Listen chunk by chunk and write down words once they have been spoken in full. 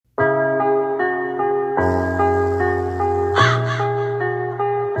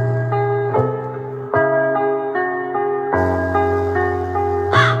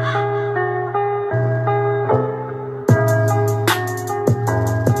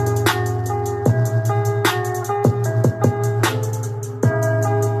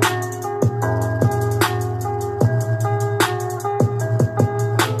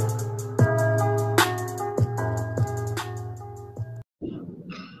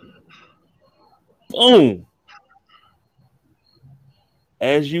Boom.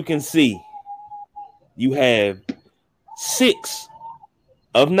 As you can see, you have 6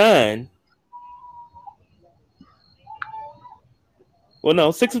 of 9. Well,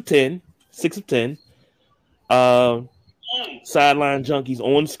 no, 6 of 10. 6 of 10. Sideline Junkies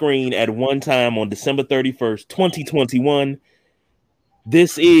on screen at one time on December 31st, 2021.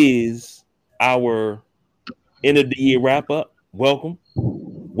 This is our end of the year wrap up. Welcome.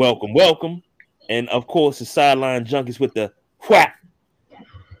 Welcome, welcome. And of course, the Sideline Junkies with the whack.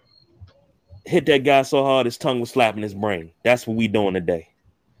 Hit that guy so hard his tongue was slapping his brain. That's what we doing today.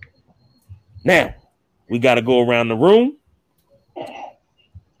 Now, we got to go around the room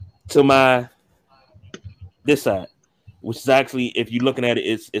to this side, which is actually, if you're looking at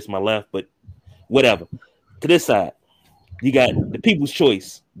it, it's my left, but whatever. To this side, you got the People's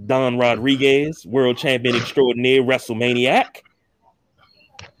Choice, Don Rodriguez, World Champion Extraordinaire, WrestleManiac.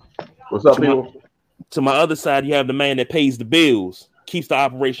 What's up, people? To my other side, you have the man that pays the bills, keeps the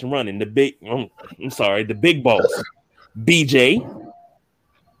operation running, the big boss, BJ.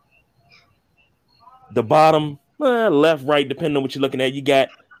 The bottom, left, right, depending on what you're looking at, you got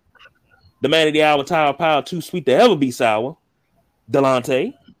the man of the hour, Tower Power, too sweet to ever be sour,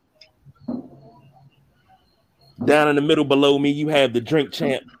 Delonte. Down in the middle below me, you have the drink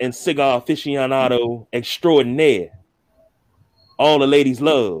champ and cigar aficionado extraordinaire. All the ladies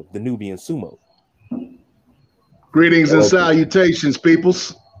love the Nubian Sumo. Greetings and salutations,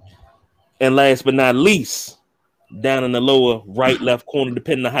 peoples. And last but not least, down in the lower right, left corner,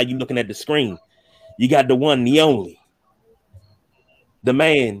 depending on how you're looking at the screen, you got the one, the only, the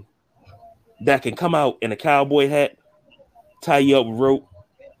man that can come out in a cowboy hat, tie you up with rope,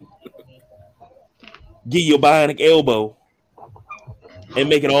 give you a bionic elbow, and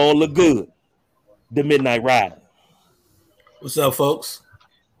make it all look good. The Midnight Rider. What's up, folks?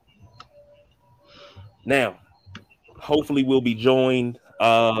 Now, hopefully we'll be joined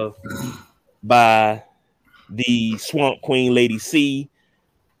by the Swamp Queen, Lady C,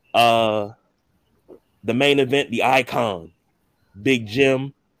 the main event, the icon, Big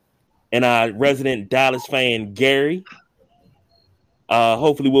Jim, and our resident Dallas fan, Gary.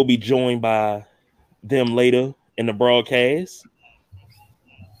 Hopefully we'll be joined by them later in the broadcast.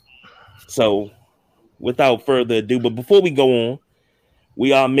 So, without further ado, but before we go on,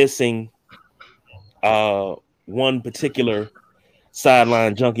 we are missing one particular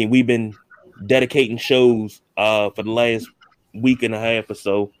sideline junkie. We've been dedicating shows for the last week and a half or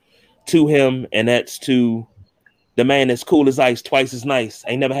so to him, and that's to the man that's cool as ice, twice as nice,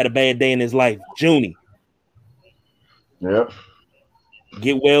 ain't never had a bad day in his life, Junie. Yep.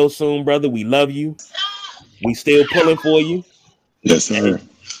 Get well soon, brother. We love you. We still pulling for you. Yes, sir.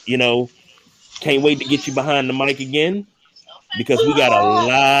 And, can't wait to get you behind the mic again because we got a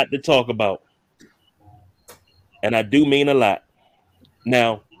lot to talk about. And I do mean a lot.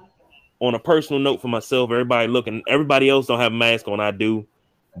 Now, on a personal note for myself, everybody else don't have a mask on. I do.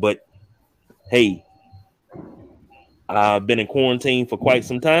 But hey, I've been in quarantine for quite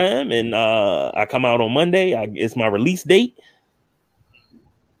some time, and I come out on Monday. It's my release date.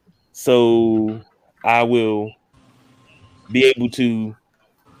 So I will be able to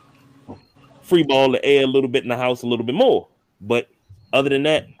free ball the air a little bit in the house a little bit more. But other than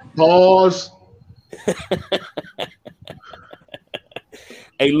that, pause.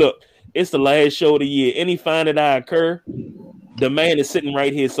 Hey, look, it's the last show of the year. Any find that I occur, the man is sitting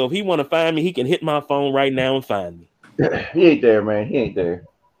right here. So if he want to find me, he can hit my phone right now and find me. He ain't there, man. He ain't there.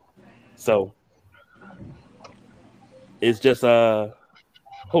 So it's just oh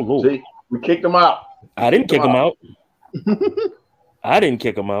Lord. See, we kicked him out. I didn't kick him out. I didn't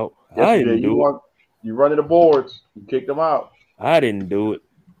kick him out. Yes, I didn't do it. You running the boards. You kicked him out. I didn't do it.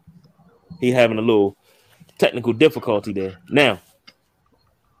 He having a little technical difficulty there. Now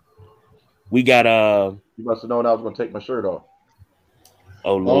we got You must have known I was gonna take my shirt off.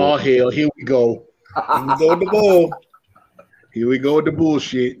 Oh Lord. Oh hell, here we go. Here we go with the bull. Here we go with the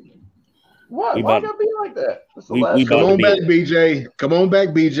bullshit. What? Why gotta be like that? Come on back, BJ. Come on back,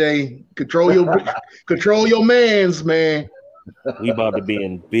 BJ. Control your mans, man. We about to be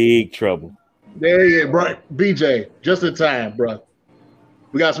in big trouble. There you go, bro. BJ, just in time, bro.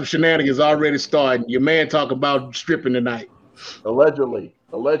 We got some shenanigans already starting. Your man talk about stripping tonight. Allegedly.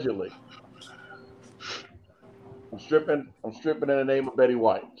 I'm stripping in the name of Betty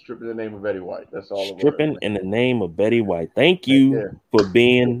White. Stripping in the name of Betty White. That's all. Stripping in the name of Betty White. Thank you for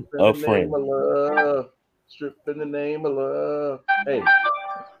being a friend. Stripping in the name of love. Hey,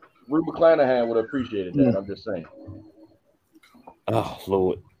 Ruben Clanahan would have appreciated that. I'm just saying. Oh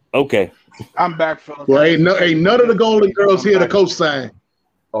Lord. Okay. I'm back, fellas. Well, ain't none of the Golden Girls here to co-sign.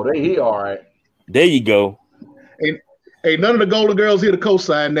 Oh, he all right. There you go. Hey, none of the Golden Girls here to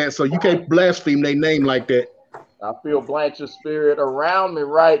co-sign that, so you can't blaspheme their name like that. I feel Blanche's spirit around me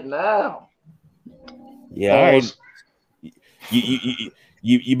right now. Yeah, all right.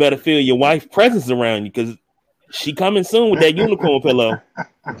 You better feel your wife's presence around you because she coming soon with that unicorn pillow.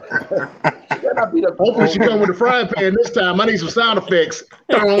 Hopefully she come with a frying pan this time. I need some sound effects.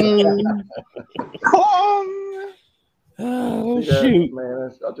 Oh shoot,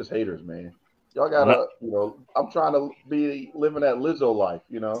 man! Y'all just haters, man. Y'all gotta, I'm trying to be living that Lizzo life,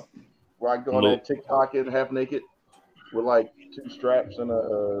 where I go on that TikTok and half naked with like 2 straps and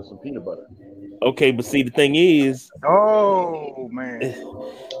some peanut butter. Okay, but see, the thing is, oh man,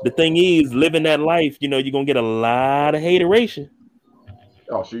 the thing is, living that life, you're gonna get a lot of hateration.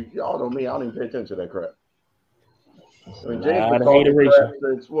 Oh, y'all know me. I don't even pay attention to that crap. I mean, James lot been of calling me crap hateration.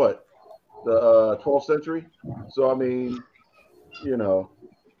 since what? The 12th century. So I mean,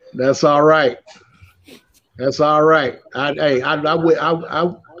 That's all right. That's all right.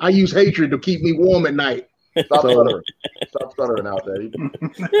 I use hatred to keep me warm at night. Stop stuttering. Stop stuttering out there.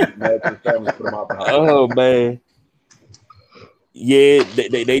 Mad his family put him out the house. Oh man, yeah,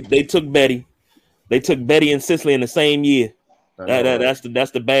 they took Betty. They took Betty and Cicely in the same year. That's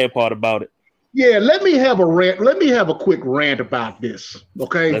the bad part about it. Yeah, let me have a rant. Let me have a quick rant about this.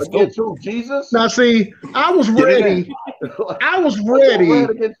 Okay. Let's go. To Jesus. Now, see, I was ready. I was ready.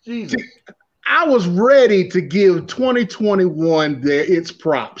 Against Jesus. I was ready to give 2021 its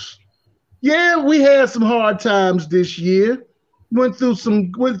props. Yeah, we had some hard times this year. We're still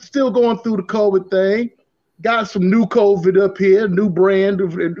going through the COVID thing. Got some new COVID up here, new brand,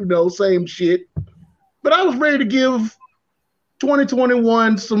 same shit. But I was ready to give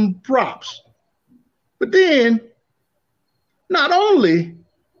 2021 some props. But then, not only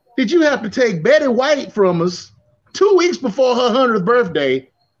did you have to take Betty White from us 2 weeks before her 100th birthday,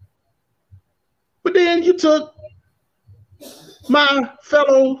 but then you took my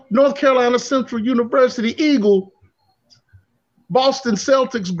fellow North Carolina Central University Eagle, Boston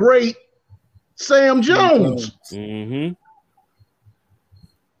Celtics great Sam Jones. Mm-hmm.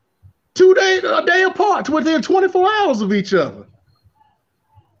 A day apart, within 24 hours of each other.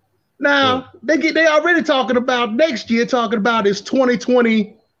 Now they already talking about next year, talking about it's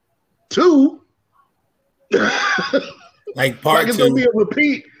 2022. Like part like it's 2. gonna be a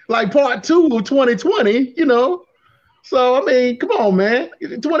repeat, like part 2 of 2020, So I mean, come on, man.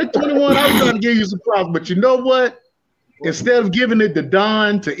 2021, I was trying to give you some props, but you know what? Instead of giving it to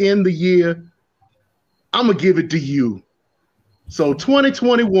Don to end the year, I'm gonna give it to you. So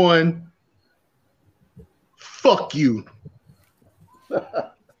 2021, fuck you.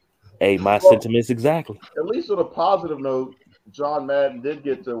 Hey, my sentiments exactly. At least on a positive note, John Madden did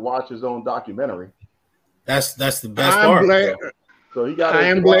get to watch his own documentary. That's the best part. So he got. I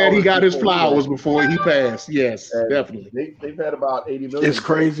am glad he got his flowers before he passed. Yes, and definitely. They've had about 80 million. It's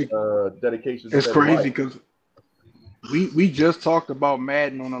crazy. Dedications. It's crazy because we just talked about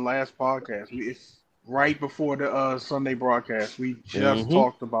Madden on the last podcast. It's right before the Sunday broadcast. We just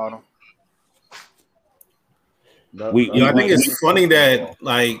talked about him. I think it's funny that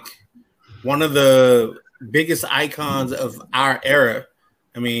like one of the biggest icons of our era,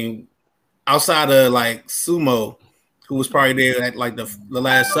 I mean, outside of like Sumo, who was probably there at like the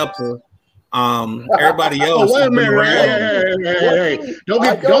Last Supper, everybody else. Wait a minute, hey. Don't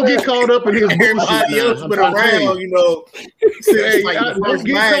get caught up in his bullshit. Everybody else been around, Don't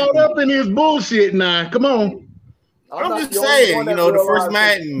get caught up in his bullshit now. Come on. I'm just saying, the first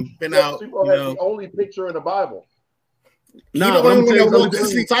Madden been out. The only picture in the Bible. No, I'm going to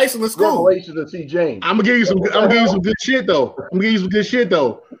see Tyson in school. Revelation to see James. I'm gonna give you some good shit though.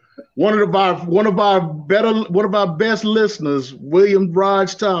 One of our best listeners, William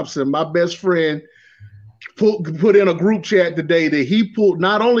Raj Thompson, my best friend, put in a group chat today that he pulled.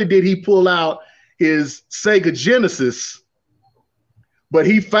 Not only did he pull out his Sega Genesis, but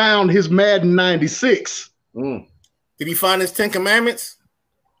he found his Madden 96. Did he find his 10 Commandments?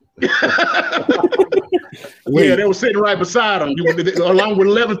 Yeah, they were sitting right beside him, along with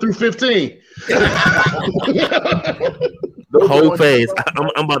 11 through 15. Whole phase.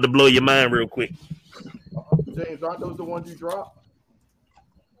 I'm about to blow your mind real quick. James, aren't those the ones you dropped?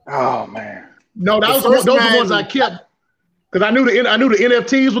 Oh man, no, those are the ones I kept because I knew the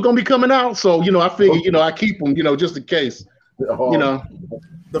NFTs were gonna be coming out. So I figured I keep them just in case.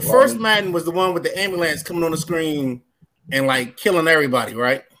 The first Madden was the one with the ambulance coming on the screen and like killing everybody,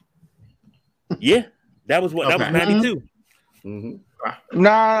 right? Yeah, that was 92. No.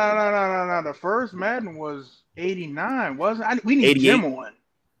 The first Madden was 89, wasn't it? We need Jim one.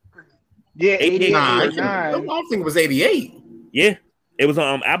 Yeah, 89. I don't think it was 88. Yeah, it was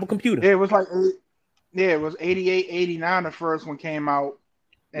on Apple Computer. Yeah, it was like it was 88, 89. The first one came out,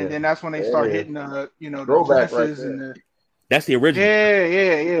 and then that's when they start hitting the the Throwback dresses right and the. That's the original.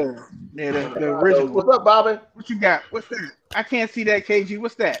 Yeah. The original. What's up, Bobby? What you got? What's that? I can't see that, KG.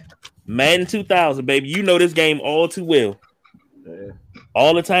 What's that? Madden 2000, baby. You know this game all too well. Yeah.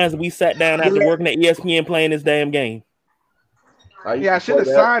 All the times we sat down after working at ESPN playing this damn game. I should have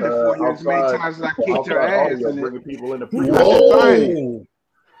signed it for you as many times as I kicked your ass. Bringing people in the Whoa.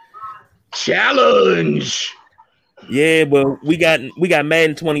 Challenge. Yeah, well, we got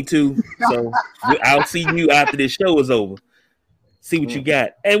Madden 22, so I'll see you after this show is over. See what you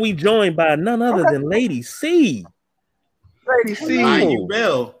got. And we joined by none other than Lady C. Lady C. You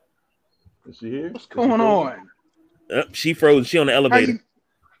Bell. Is she here? What's going on? She froze. She on the elevator.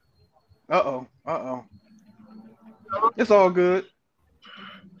 Uh oh. It's all good.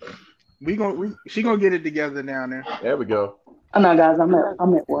 She gonna get it together down there. There we go. Oh no, guys, I'm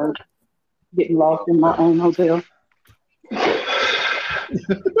at work, getting lost in my own hotel.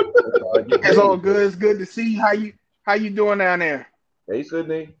 It's all good. It's good to see you. How you doing down there? Hey,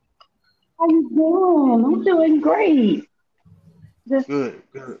 Sydney. How you doing? I'm doing great. Just good.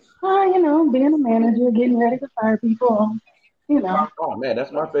 Being a manager, getting ready to fire people. Oh man,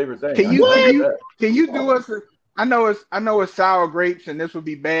 that's my favorite thing. Can you do us? I know it's sour grapes, and this would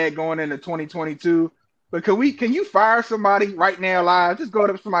be bad going into 2022. But can you fire somebody right now live? Just go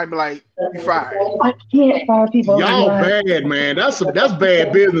to somebody and be like, "You fired." I can't fire people. Y'all bad, man. That's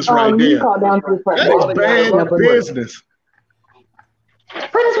bad business right there. That's bad business.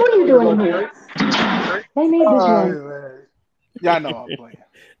 Prentice, what are you doing in here? They made this room. Y'all know I'm playing.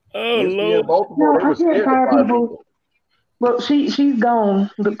 Oh Lord. No, I can't fire people. Well, she's gone.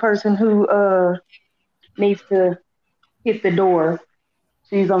 The person who needs to hit the door.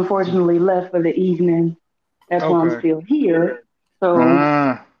 She's unfortunately left for the evening. That's why I'm still here. So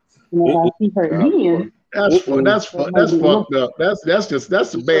when I see her again. That's fucked up. That's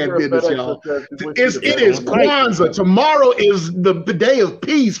the bad business, y'all. It is Kwanzaa. Tomorrow is the day of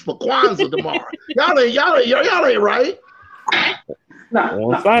peace for Kwanzaa tomorrow. y'all ain't right.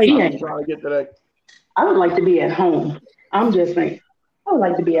 No, I'm trying to get to that. I would like to be at home. I'm just saying. I would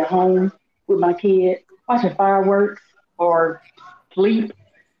like to be at home with my kid, watching fireworks or sleep.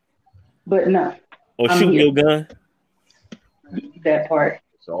 But no. Or shooting your gun. That part.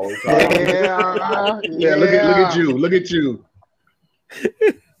 Yeah, look at you.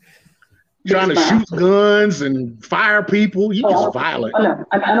 Trying to shoot guns and fire people. You just violent. Oh, no,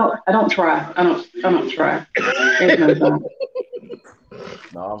 I don't try. I don't try.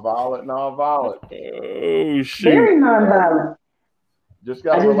 Non-violent. Oh shit. Very non-violent. Just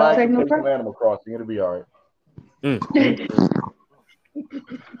gotta relax and take some Animal Crossing. It'll be all right.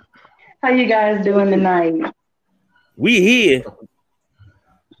 How you guys doing tonight? We here.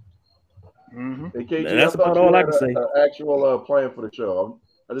 Mm-hmm. Hey, KG, that's about all I can say. Actual plan for the show.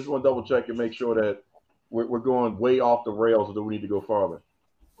 I just want to double check and make sure that we're going way off the rails, or do we need to go farther?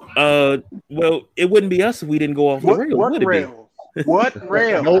 Well, it wouldn't be us if we didn't go off the rails. What rails? What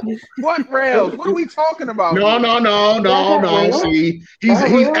rails? Nope. What rails? What are we talking about? No. See,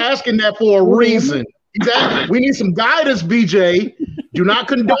 he's asking that for a reason. Exactly. We need some guidance, BJ. Do not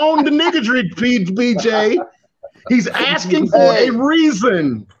condone the niggardry, BJ. He's asking for a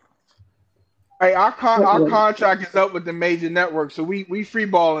reason. Hey, our contract is up with the major network, so we free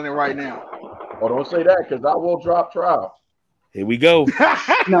balling it right now. Oh, don't say that, because I will drop trial. Here we go.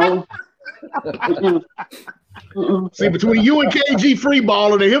 No. See, between you and KG free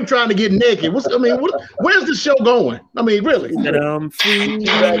balling and him trying to get naked, where's the show going? I mean, really?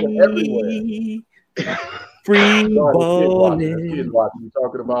 Free balling.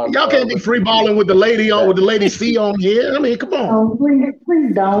 Y'all can't be free balling with the lady C on here. I mean, come on.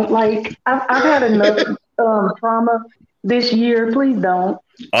 Please don't. Like I've had enough trauma this year. Please don't.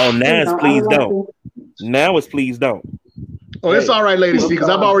 Oh, now it's please don't. Now it's please don't. Oh, it's all right, Lady C, because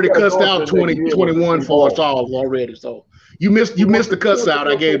I've already cussed out 2021 for us all already. So you missed the cuss out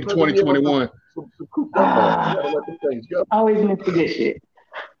I gave to 2021. Always miss the good shit.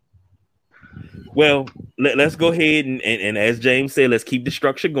 Well, let's go ahead and as James said, let's keep the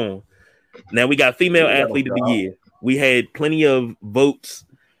structure going. Now we got female athlete of the year. We had plenty of votes.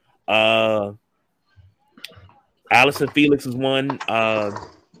 Allison Felix is one. Damn.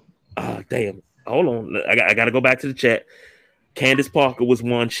 Hold on. I got to go back to the chat. Candace Parker was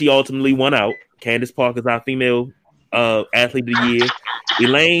one. She ultimately won out. Candace Parker's our female athlete of the year.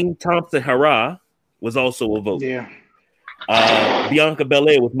 Elaine Thompson-Herah was also a vote. Yeah. Bianca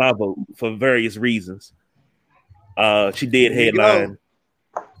Belair was my vote for various reasons. She did headline.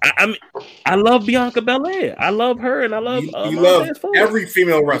 I love Bianca Belair. I love her, and I love you love every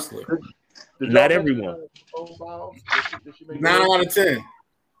female wrestler. Not everyone. 9 out of 10.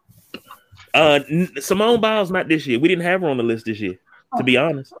 Simone Biles not this year. We didn't have her on the list this year. To be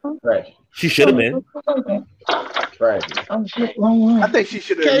honest, Trash. she should have been. Trash. I think she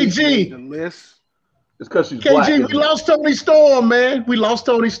should have KG. the list. It's because she's black. KG, we lost Tony Storm, man. We lost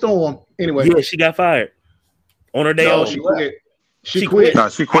Tony Storm. Anyway, Yeah, she got fired on her day No, off. she quit. She She quit. No,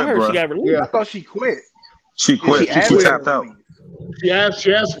 she I quit, heard bro. she got released. Yeah. I thought she quit. She quit. She She asked tapped for out. it.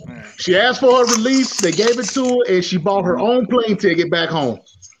 She asked for her release. They gave it to her, and she bought her own plane ticket back home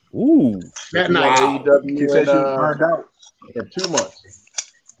Ooh, that night. AEW She said she was in, burned out. in 2 months.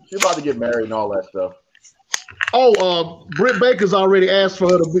 She's about to get married and all that stuff. Oh, Britt Baker's already asked for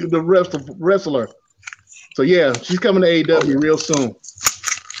her to be the wrestler. So yeah, she's coming to AEW real soon.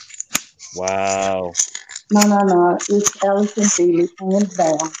 wow. No. It's Allison Felix, hands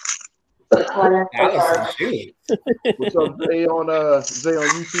down. That's why that's so hard. Allison, shit. What's up, Zay on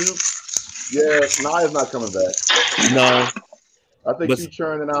YouTube? Yeah, Nia's not coming back. No, I think But- she's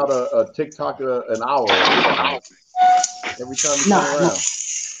churning out a TikTok an hour every time you No, turn no. around.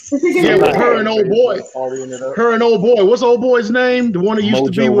 Yeah, with her and old boy. Partying it up. Her and old boy. What's old boy's name? The one that used to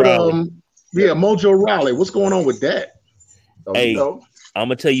be Mojo with Rawley. Mojo Rawley. What's going on with that? So, Hey. you know, I'm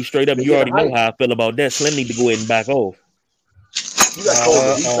gonna tell you straight up. You Yeah, already know hype. how I feel about that. Slim need to go ahead and back off. you got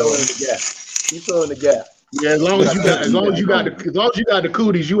COVID. He's filling in the gap. He's filling the gap. Yeah, as long as you got the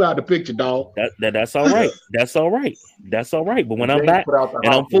cooties, you out the picture, dog. That's all right. That's all right. That's all right. But when I'm James back put out the and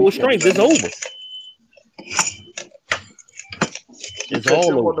I'm house full weekend. strength, it's over. It's She all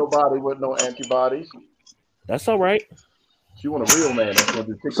don't want over. nobody with no antibodies. That's all right. She want a real man that's going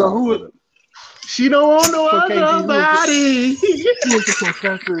to do TikTok. So who- with her. She don't want no So, other KG, body. Who was the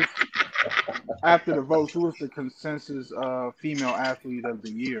consensus after the votes? Who was the consensus female athlete of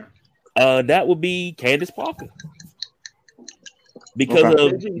the year? That would be Candace Parker. Because Okay.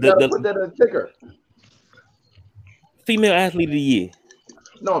 of KG, you gotta put the that in a ticker. female athlete of the year.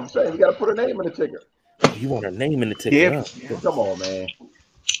 No, I'm saying you got to put her name in the ticker. You want her name in the ticket? Yeah. Huh? Come on, man.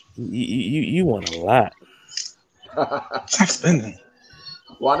 You want a lot.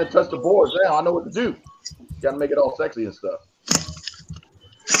 Well, I didn't touch the boards now. I know what to do. Got to make it all sexy and stuff.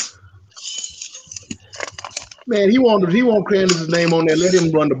 Man, he want Candace's name on there. Let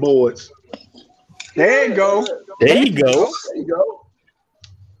him run the boards. There you go. There you go. There you go.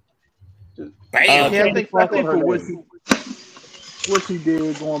 Bam. Yeah, I think Parker, for what she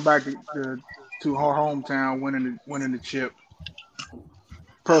did going back to her hometown, winning the chip.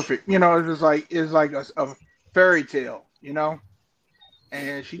 Perfect. You know, it's like a fairy tale. You know,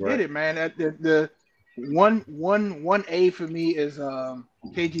 and she Right. did it, man. The one A for me is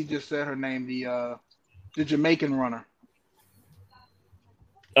KG just said her name, the Jamaican runner.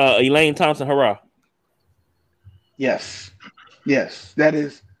 Elaine Thompson, hurrah. Yes, that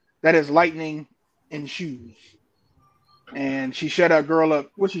is lightning in shoes. And she shut that girl up.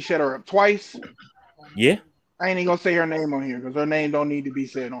 She shut her up twice? Yeah. I ain't even gonna say her name on here because her name don't need to be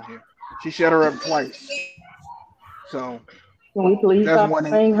said on here. She shut her up twice. So Can we please that's stop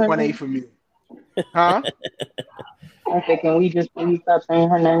saying her one A name? for me. Huh? I said, can we just please stop saying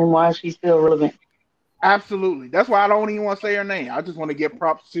her name? Why is she still relevant? Absolutely. That's why I don't even want to say her name. I just want to give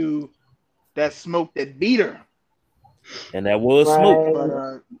props to that smoke that beat her. And that was Right.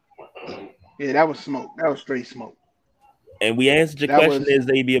 smoke. But yeah, that was smoke. That was straight smoke. And we answered your That question, was- is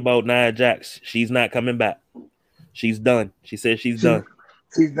Xavier, about Nia Jax. She's not coming back. She's done. She said she's done.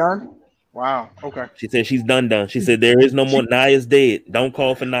 She's done? Wow. Okay. She said she's done. She said there is no more. Nia's dead. Don't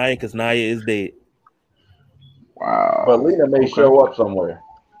call for Nia because Nia is dead. Wow. But Lena may show up somewhere.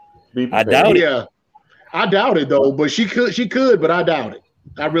 Be I prepared. doubt it. Yeah, I doubt it though. But she could, but I doubt it.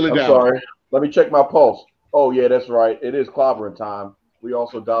 I really I'm doubt sorry. Let me check my pulse. Oh, yeah, that's right. It is clobbering time. We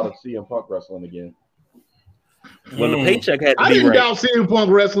also doubted CM Punk wrestling again. Well, the paycheck had it. to I be didn't right. doubt CM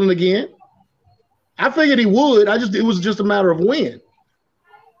Punk wrestling again. I figured he would. It was just a matter of when.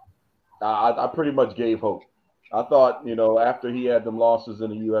 I pretty much gave hope. I thought, after he had them losses in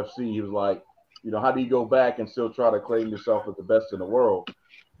the UFC, he was like, how do you go back and still try to claim yourself as the best in the world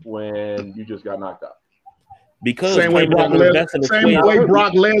when you just got knocked out? Because Same way claiming Brock him as the best in the Lesnar, 12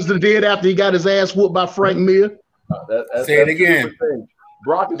 Brock Lesnar did after he got his ass whooped by Frank Mir. That's Say it the again. stupid thing.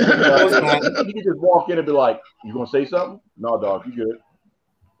 Brock is he can just walk in and be like, "You gonna say something?" No, dog, you good.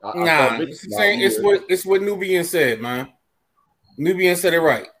 Nah, it's the same. It's what Nubian said, man. Nubian said it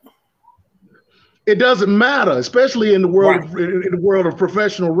right. It doesn't matter, especially in the world in the world of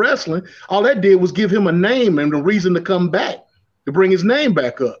professional wrestling. All that did was give him a name and a reason to come back, to bring his name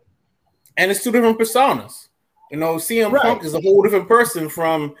back up. And it's two different personas. CM Right. Punk is a whole different person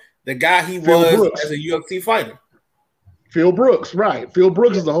from the guy he Phil was Brooks. as a UFC fighter. Phil Brooks, right? Phil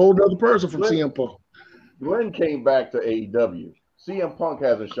Brooks is a whole other person from CM Punk. Glenn came back to AEW. CM Punk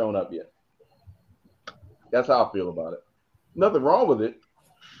hasn't shown up yet. That's how I feel about it. Nothing wrong with it,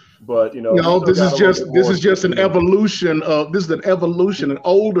 but this is just an evolution of an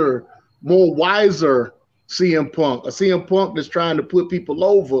older, more wiser CM Punk, a CM Punk that's trying to put people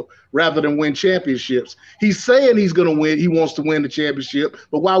over rather than win championships. He's saying he's going to win. He wants to win the championship,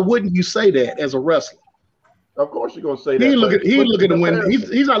 but why wouldn't you say that as a wrestler? Of course you're going to say that. He's looking to win.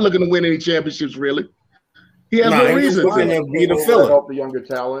 He's not looking to win any championships, really. He has no reason. He's looking to help the younger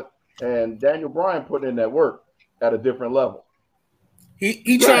talent, and Daniel Bryan putting in that work at a different level.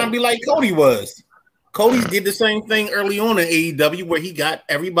 He trying to be like Cody was. Cody did the same thing early on in AEW where he got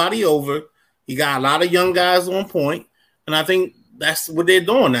everybody over. He got a lot of young guys on point, and I think that's what they're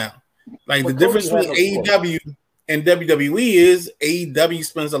doing now. Like the difference between AEW and WWE is AEW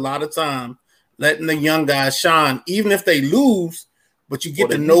spends a lot of time letting the young guys shine, even if they lose, but you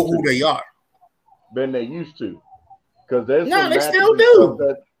get to know who they are. Than they used to, because there's they still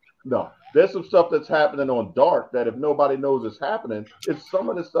do. There's some stuff that's happening on Dark that if nobody knows it's happening, some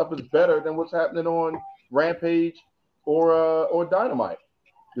of the stuff is better than what's happening on Rampage or Dynamite.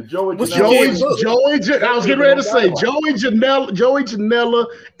 The Joey Janela. I was getting ready to say Joey Janela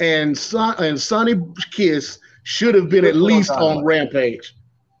and Sonny Kiss should have been at least on Rampage.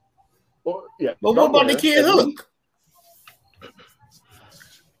 Well, yeah. But what about the Kid Hook?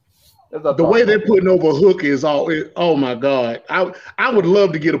 The way they're putting over Hook is oh my God. I would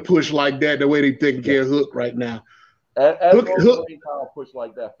love to get a push like that, the way they're taking care of Hook right now. Hook push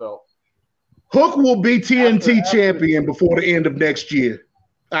like that felt. Hook will be TNT champion before the end of next year.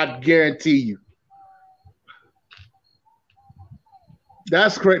 I guarantee you.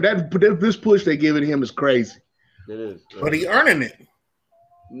 That's crazy. This push they're giving him is crazy. It is. But he earning it.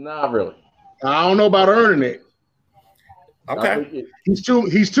 Not really. I don't know about earning it. Okay. He's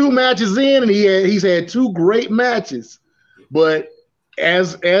two matches in, and he's had two great matches. But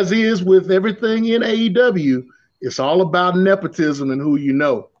as is with everything in AEW, it's all about nepotism and who you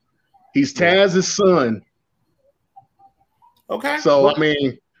know. He's Taz's son. Okay. So I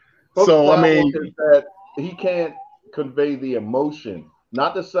mean, that he can't convey the emotion,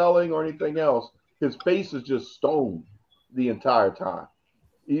 not the selling or anything else. His face is just stone the entire time.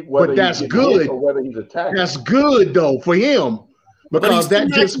 But that's good. Or whether he's attacking. That's good though for him, because that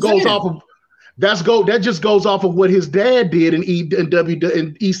just goes off of what his dad did in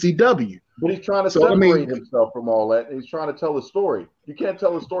ECW. But he's trying to separate himself from all that. And he's trying to tell a story. You can't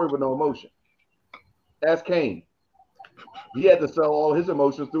tell a story with no emotion. Ask Kane. He had to sell all his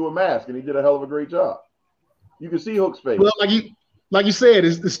emotions through a mask, and he did a hell of a great job. You can see Hook's face. Well, like you said,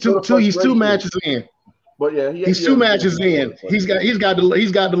 he's two matches in. But yeah, he's two matches in. He's got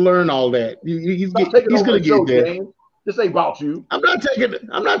to learn all that. He's gonna get there. James. This ain't about you. I'm not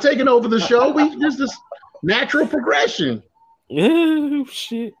taking over the show. This is natural progression. Oh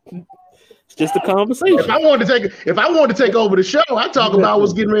shit. It's just a conversation. If I wanted to take over the show, I'd talk about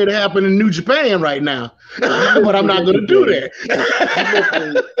what's getting ready to happen in New Japan right now. But I'm not gonna do that.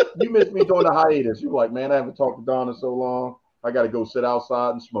 You missed me during the hiatus. You were like, man, I haven't talked to Don in so long. I gotta go sit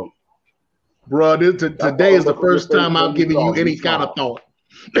outside and smoke. Bro, today is the first time I'm giving you any kind of thought.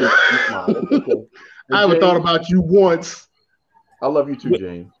 I haven't thought about you once. I love you too,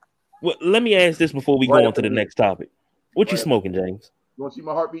 James. Well, let me ask this before we go on to the next topic. What you smoking, James? You want to see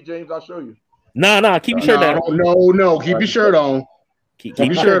my heartbeat, James? I'll show you. Nah. Keep your shirt down. No. Keep your shirt on. Keep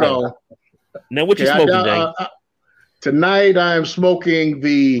your shirt on. Now, what you smoking, James? Tonight, I am smoking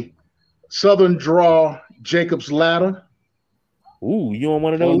the Southern Draw Jacob's Ladder. Ooh, you on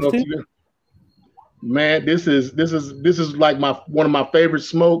one of those too? Man, this is like one of my favorite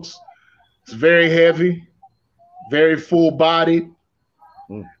smokes. It's very heavy, very full bodied.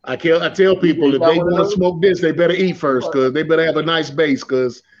 I tell people if they want to smoke this, they better eat first, because they better have a nice base,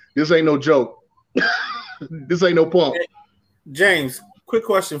 because this ain't no joke. This ain't no pump. James, quick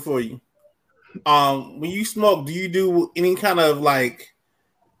question for you. When you smoke, do you do any kind of like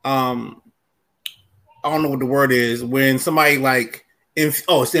I don't know what the word is, when somebody like it's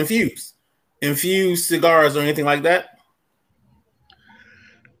infused cigars or anything like that?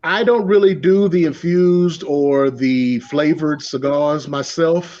 I don't really do the infused or the flavored cigars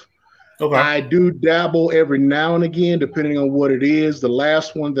myself. Okay. I do dabble every now and again, depending on what it is. The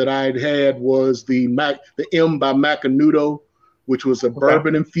last one that I had was the M by Macanudo, which was a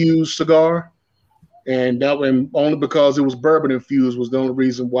bourbon infused cigar. And that one, only because it was bourbon infused, was the only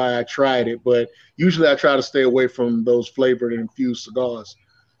reason why I tried it. But usually I try to stay away from those flavored and infused cigars.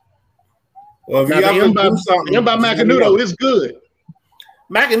 Well, now, the M by Macanudo is good.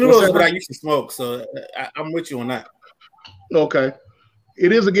 Macanudo is what I used to smoke, so I'm with you on that. Okay.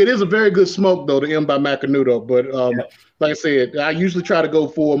 It is a very good smoke though, the M by Macanudo. But like I said, I usually try to go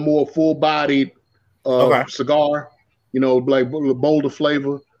for a more full bodied cigar, like bolder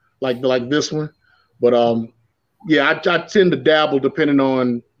flavor, like this one. But yeah, I tend to dabble depending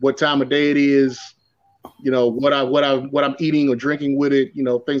on what time of day it is, what I'm eating or drinking with it,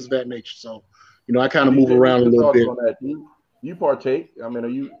 things of that nature. So, I kind of move around a little bit. On that? You partake? I mean, are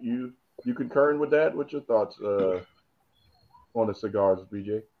you concurring with that? What's your thoughts on the cigars,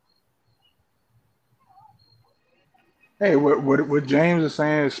 BJ? Hey, what James is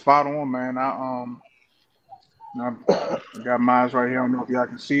saying is spot on, man. I got mine right here. I don't know if y'all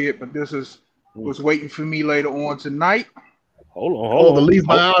can see it, but this is what's waiting for me later on tonight. Hold on. The Leaf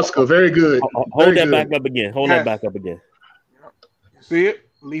by Oscar, very good. Hold that back up again. That back up again. See it?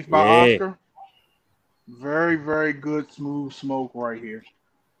 Leaf by Oscar. Very, very good, smooth smoke right here.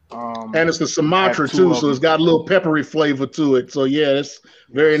 And it's the Sumatra too, so it's got a little peppery flavor to it. So yeah, it's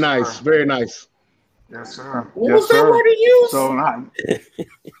very nice, very nice. Yes, sir. What was that word he used? So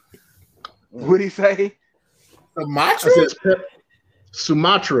what did he say? Sumatra?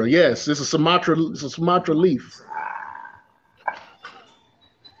 Sumatra, yes. It's a Sumatra leaf.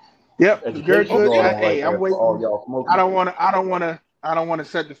 Yep, very good. Hey, I'm waiting. I don't want to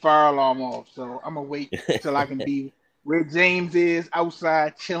set the fire alarm off, so I'm gonna wait till I can be where James is,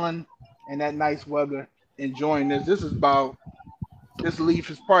 outside chilling in that nice weather, enjoying this. This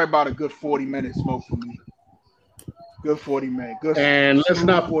leaf is probably about a good 40-minute smoke for me. Good 40 minutes. Good. And let's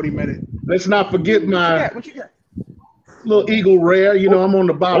not 40 minutes. Let's not forget my what you got? Little Eagle Rare. I'm on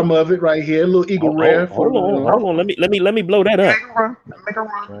the bottom of it right here. Little Eagle Rare. Hold on. Let me blow that up.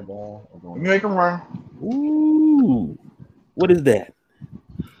 Make a run. Ooh, what is that?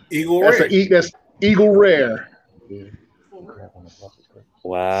 Eagle Rare. That's Eagle Rare.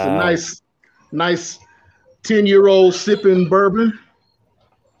 Wow. It's a nice 10-year-old sipping bourbon.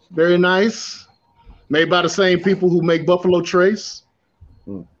 Very nice. Made by the same people who make Buffalo Trace.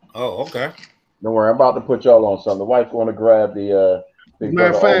 Oh, okay. Don't worry, I'm about to put y'all on something. The wife's going to grab the. As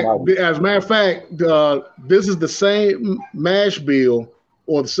a matter of fact, this is the same mash bill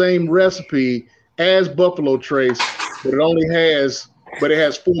or the same recipe as Buffalo Trace, but it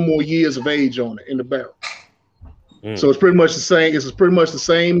has 4 more years of age on it in the barrel. So it's pretty much the same. It's pretty much the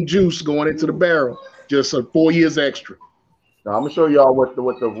same juice going into the barrel, just 4 years extra. Now I'm gonna show y'all what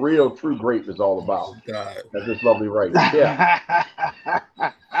the real true grape is all about. God. That's this lovely right. Yeah.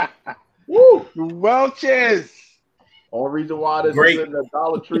 Woo! Welch's. Only reason why this is in the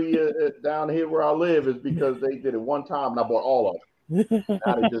Dollar Tree down here where I live is because they did it one time and I bought all of them.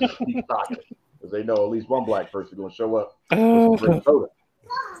 Now they just keep stocking it because they know at least one black person gonna show up with some great soda.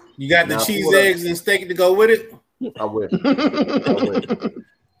 You got the cheese, eggs, and steak to go with it? I wish.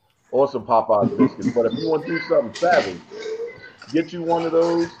 Or some Popeyes biscuits. But if you want to do something savvy, get you one of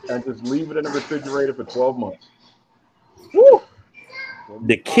those and just leave it in the refrigerator for 12 months. Woo!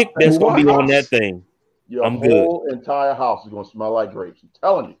 The kick that's going to be on that thing. Your whole entire house is going to smell like grapes. I'm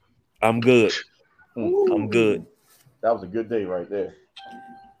telling you. I'm good. I'm good. That was a good day right there.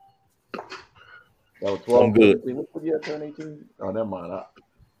 That was 12. I'm good. What year I turned 18? Oh, never mind. I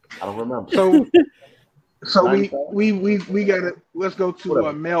don't remember. So we gotta let's go to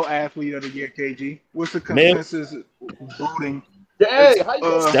a male athlete of the year, KG. What's the consensus voting? Hey, how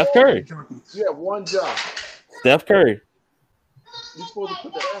you Steph Curry. You have one job. Steph Curry. You're supposed to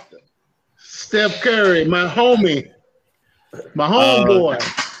put that after. Steph Curry, my homie, my homeboy.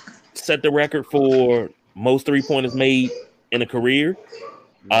 Set the record for most 3-pointers made in a career.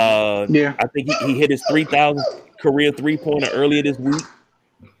 I think he hit his 3,000th career 3-pointer earlier this week.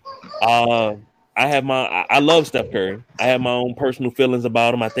 I love Steph Curry. I have my own personal feelings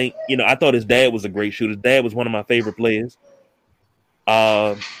about him. I think, I thought his dad was a great shooter. His dad was one of my favorite players.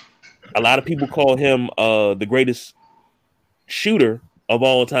 A lot of people call him the greatest shooter of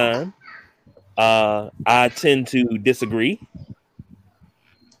all time. I tend to disagree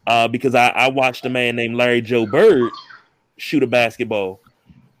because I watched a man named Larry Joe Bird shoot a basketball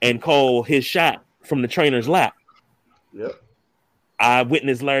and call his shot from the trainer's lap. Yep. I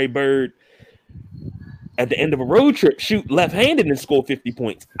witnessed Larry Bird at the end of a road trip shoot left-handed and score 50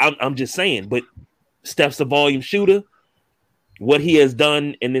 points. I'm just saying, but Steph's a volume shooter. What he has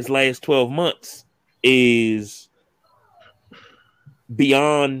done in this last 12 months is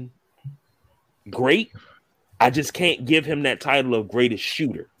beyond great. I just can't give him that title of greatest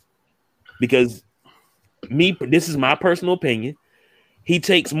shooter because this is my personal opinion. He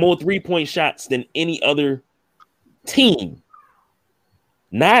takes more 3-point shots than any other team.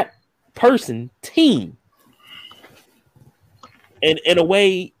 Not person, team. And in a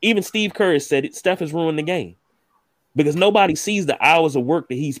way, even Steve Kerr said it, Steph has ruined the game. because nobody sees the hours of work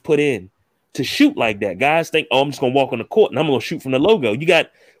that he's put in to shoot like that. Guys think, oh, I'm just gonna walk on the court and I'm gonna shoot from the logo. You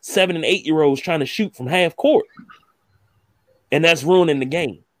got 7 and 8 year olds trying to shoot from half court, and that's ruining the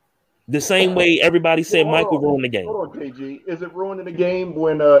game. The same way everybody said Michael ruined the game. Hold on, KG. Is it ruining the game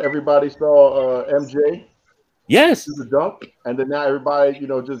when everybody saw MJ? Yes. Do the dunk, and then now everybody,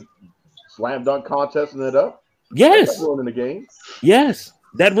 just slam dunk contesting it up? Yes. That's ruining the game. Yes.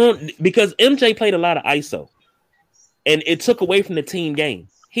 That ruined, because MJ played a lot of ISO, and it took away from the team game.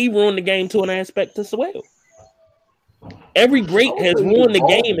 He ruined the game to an aspect as well. Every great has ruined the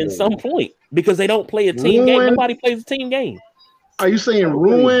game in some point because they don't play a team game. Nobody plays a team game. Are you saying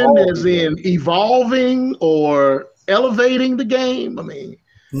ruin as in evolving or elevating the game? I mean,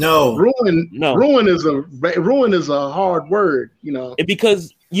 no. Ruin is a hard word,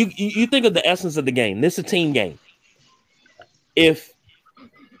 Because you think of the essence of the game. This is a team game. If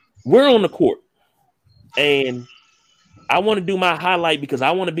we're on the court and I want to do my highlight because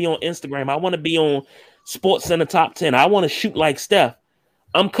I want to be on Instagram, I want to be on Sports Center Top 10, I want to shoot like Steph,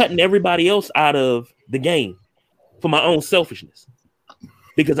 I'm cutting everybody else out of the game for my own selfishness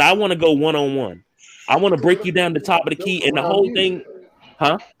because I want to go one-on-one. I want to break you down the top of the key and the whole thing.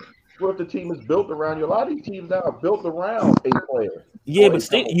 Huh? What if the team is built around you? A lot of these teams now are built around 8 players. Yeah, but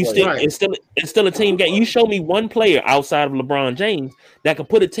it's still a team game. You show me one player outside of LeBron James that can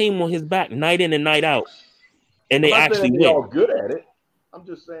put a team on his back night in and night out, and they actually win. They're all good at it. I'm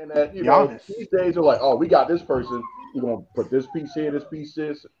just saying that these days are like, oh, we got this person. We're gonna put this piece here, this piece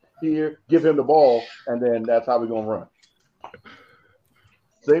here, give him the ball, and then that's how we're gonna run.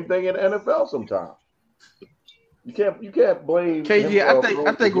 Same thing in the NFL sometimes. You can't blame KG. I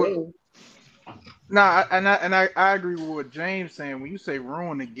think. I agree with what James saying. When you say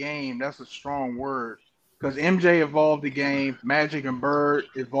ruin the game, that's a strong word because MJ evolved the game, Magic and Bird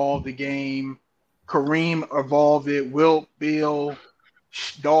evolved the game, Kareem evolved it, Wilt, Bill,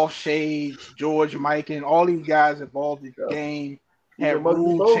 Dolph Shades, George Mikan, all these guys evolved the game. Had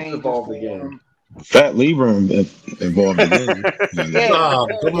rule changes for them. Fat Lieber involved in it. Oh,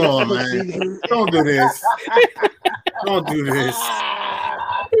 come on, man. Don't do this. Don't do this.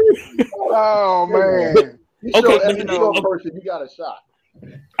 Oh, man. Person, you got a shot.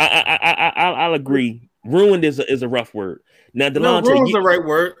 I'll agree. Ruined is a rough word. Now, Delonte, ruin's the right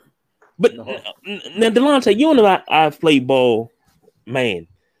word. But now, Delonte, you know I've played ball, man,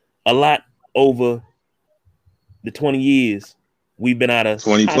 a lot over the 20 years we've been out of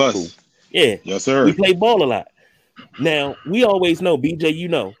 20 plus. School. Yeah. Yes, sir. We play ball a lot. Now, we always know,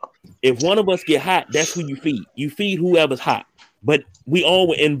 BJ, if one of us get hot, that's who you feed. You feed whoever's hot. But we all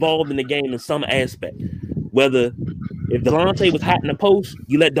were involved in the game in some aspect. Whether if Delonte was hot in the post,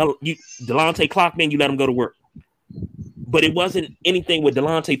 you let Delonte clock in, you let him go to work. But it wasn't anything where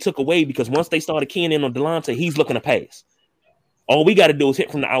Delonte took away because once they started keying in on Delonte, he's looking to pass. All we got to do is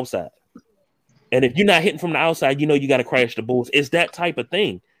hit from the outside. And if you're not hitting from the outside, you got to crash the Bulls. It's that type of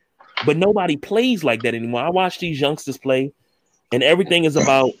thing. But nobody plays like that anymore. I watch these youngsters play, and everything is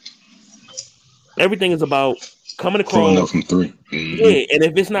about coming across from 3. Yeah, and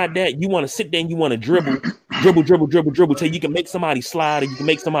if it's not that, you want to sit there and you want to dribble till you can make somebody slide or you can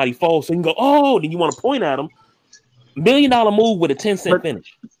make somebody fall. So you can go, oh, then you want to point at them. $1 million move with a 10-cent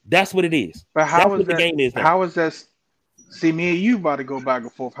finish. That's what it is. But how is the game is now. How is that? See, me and you about to go back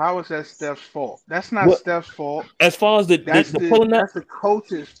and forth. How is that Steph's fault? That's not Steph's fault. As far as the pulling up, that's the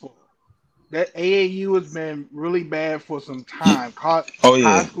coach's fault. That AAU has been really bad for some time. High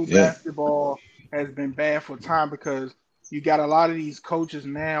school basketball has been bad for time because you got a lot of these coaches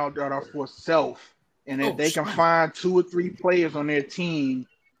now that are for self, and if they can find 2 or 3 players on their team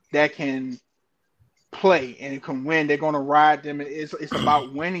that can play and can win, they're going to ride them. It's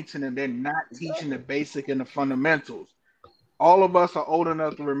about winning to them. They're not teaching the basic and the fundamentals. All of us are old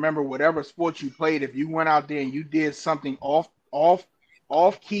enough to remember whatever sport you played. If you went out there and you did something off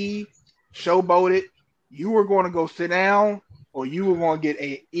key, showboated, you were going to go sit down or you were going to get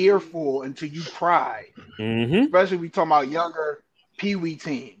an earful until you cried. Mm-hmm. Especially we talking about younger peewee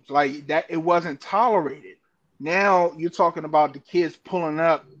teams like that. It wasn't tolerated. Now you're talking about the kids pulling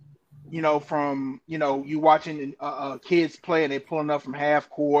up, from you watching kids play and they pulling up from half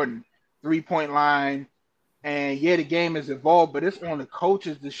court and 3-point line. And the game has evolved, but it's on the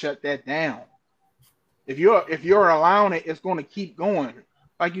coaches to shut that down. If you're allowing it, it's going to keep going.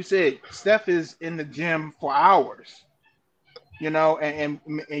 Like you said, Steph is in the gym for hours, and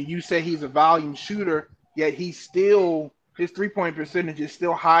you say he's a volume shooter, yet his 3-point percentage is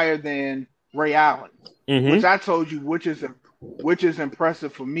still higher than Ray Allen, which I told you, which is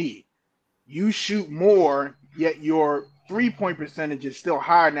impressive for me. You shoot more, yet your 3-point percentage is still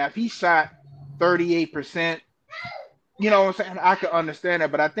higher. Now, if he shot 38%, you know what I'm saying? I can understand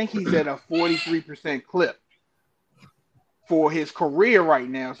that, but I think he's at a 43% clip for his career right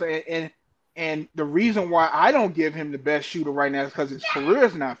now. So and the reason why I don't give him the best shooter right now is because his career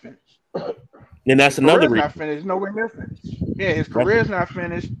is not finished. And that's another reason. Not finished, nowhere near finished. Yeah, his career is not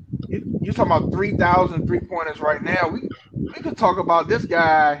finished. You're talking about 3,000 3-pointers right now. We could talk about this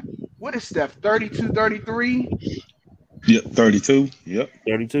guy. What is Steph? 32, 33? Yep, 32. Yep.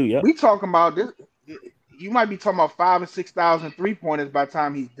 32, yep. We talking about this. You might be talking about 5,000 or 6,000 3-pointers by the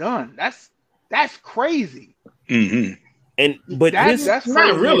time he's done. That's crazy. Mm-hmm. But that's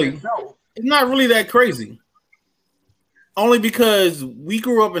not really. It's not really that crazy. Only because we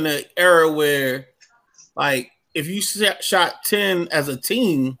grew up in an era where, like, if you shot 10 as a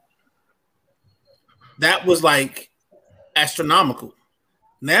team, that was like astronomical.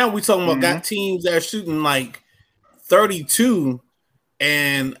 Now we talking about got teams that are shooting like 32,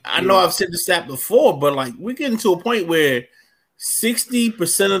 and I know I've said this stat before, but like we're getting to a point where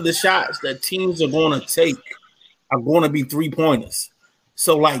 60% of the shots that teams are going to take are going to be 3-pointers.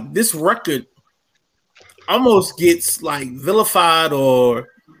 So like this record almost gets like vilified, or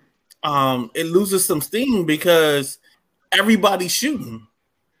it loses some steam because everybody's shooting.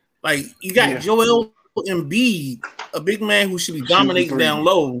 Like you got Joel Embiid, a big man who should be dominating down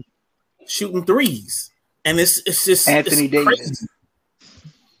low, shooting threes, and it's just Anthony Davis. Crazy.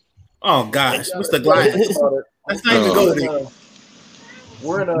 Oh gosh, Mr. Gladys. Let's not even go there.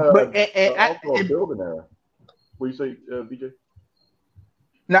 We're in a building era. What do you say, BJ?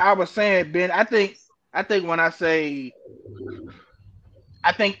 No, I was saying, Ben. I think when I say,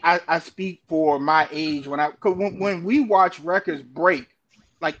 I speak for my age when we watch records break,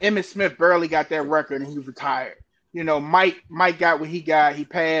 like Emmitt Smith barely got that record and he retired. You know, Mike got what he got. He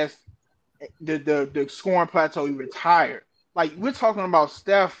passed the scoring plateau. He retired. Like we're talking about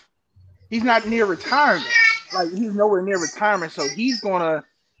Steph, he's not near retirement. Like he's nowhere near retirement. So you're talking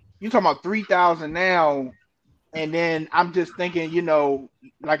about 3,000 now. And then I'm just thinking, you know,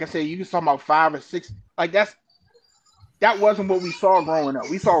 like I said, you can talk about 5 or 6. Like that wasn't what we saw growing up.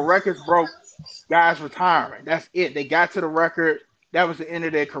 We saw records broke, guys retiring. That's it. They got to the record. That was the end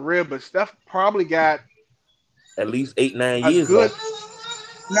of their career. But Steph probably got at least 8-9 years. Good.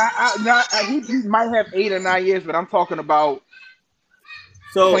 He might have 8 or 9 years, but I'm talking about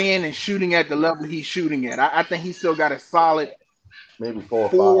playing and shooting at the level he's shooting at. I think he still got a solid maybe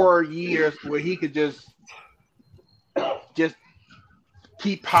 4 or 5 years where he could just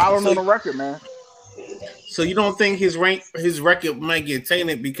keep piling on the record, man. So you don't think his record might get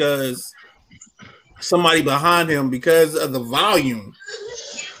tainted because somebody behind him, because of the volume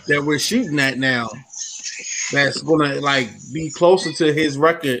that we're shooting at now, that's gonna like be closer to his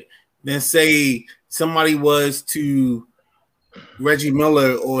record than say somebody was to Reggie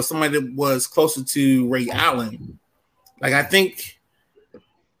Miller or somebody that was closer to Ray Allen? Like I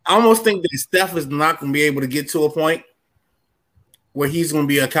almost think that Steph is not going to be able to get to a point where he's going to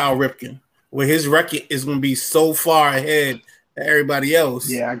be a Cal Ripken, where his record is going to be so far ahead of everybody else.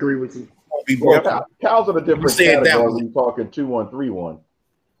 Yeah, I agree with you. Cal's in a different category when you're talking 2-1, 3-1,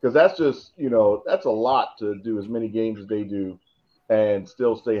 because that's just, you know, that's a lot to do as many games as they do and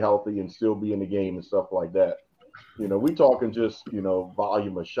still stay healthy and still be in the game and stuff like that. You know, we talking just, you know,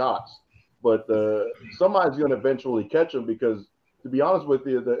 volume of shots, but somebody's going to eventually catch them because, to be honest with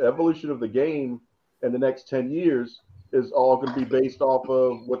you, the evolution of the game in the next 10 years is all going to be based off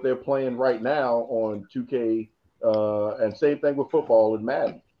of what they're playing right now on 2K, and same thing with football and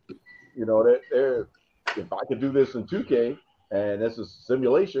Madden. You know, if I could do this in 2K and this is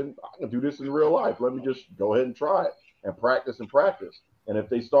simulation, I can do this in real life. Let me just go ahead and try it and practice. And if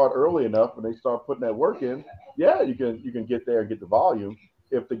they start early enough and they start putting that work in, yeah, you can get there and get the volume.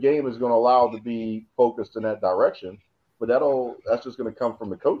 If the game is going to allow to be focused in that direction, but that's just going to come from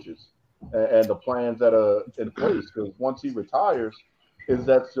the coaches and the plans that are in place. Because once he retires, is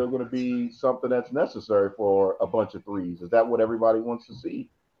that still going to be something that's necessary for a bunch of threes? Is that what everybody wants to see?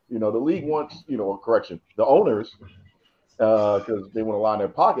 You know, the league wants, the owners, because they want to line their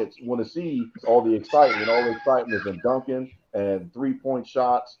pockets, want to see all the excitement. All the excitement is in dunking and 3-point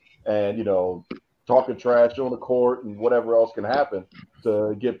shots and, you know, talking trash on the court and whatever else can happen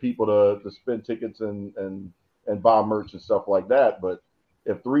to get people to spend tickets and buy merch and stuff like that. But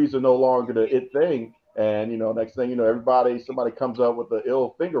if threes are no longer the it thing, and, you know, next thing you know, somebody comes up with the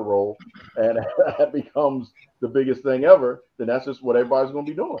ill finger roll and that becomes the biggest thing ever, then that's just what everybody's going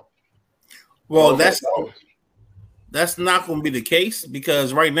to be doing. Well, that's not going to be the case,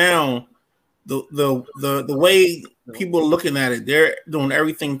 because right now the way people are looking at it, they're doing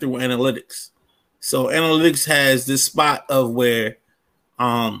everything through analytics. So analytics has this spot of where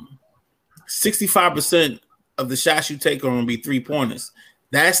 65% of the shots you take are going to be 3-pointers.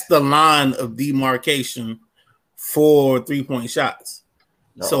 That's the line of demarcation for 3-point shots.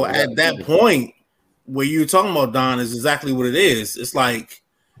 So at that point, where you're talking about, Don, is exactly what it is. It's like,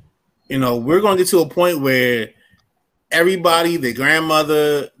 you know, we're going to get to a point where everybody, the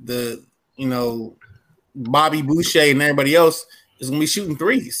grandmother, the, you know, Bobby Boucher and everybody else is going to be shooting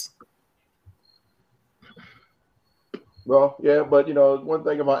threes. Well, yeah, but, you know, one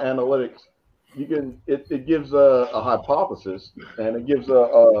thing about analytics, you can it gives a hypothesis and it gives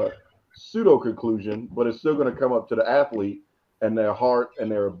a pseudo conclusion, but it's still going to come up to the athlete and their heart and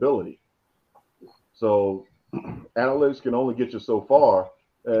their ability. So analytics can only get you so far.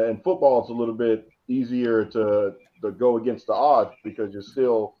 And football is a little bit easier to go against the odds because you're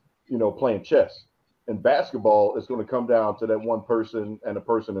still, you know, playing chess. In basketball, it's going to come down to that one person and the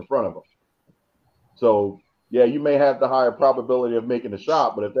person in front of them. So, yeah, you may have the higher probability of making a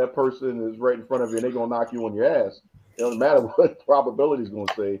shot, but if that person is right in front of you and they're going to knock you on your ass, it doesn't matter what probability is going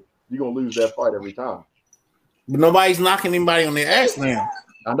to say, you're going to lose that fight every time. But nobody's knocking anybody on their ass now.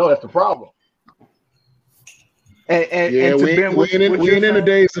 I know that's the problem. And we ain't in the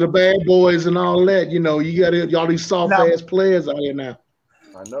days of the bad boys and all that. You know, you got all these soft ass players out here now.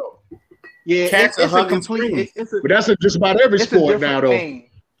 I know. Yeah, Cats it's a complete. But that's just about every sport now, though. Game.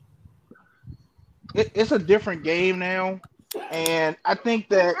 It's a different game now, and I think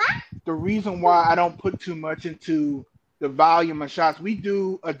that the reason why I don't put too much into the volume of shots, we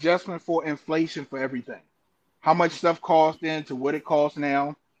do adjustment for inflation for everything. How much stuff costs then to what it costs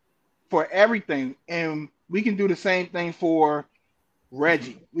now for everything, and we can do the same thing for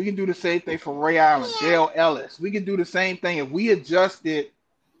Reggie. We can do the same thing for Ray Allen, Dale Ellis. We can do the same thing if we adjust it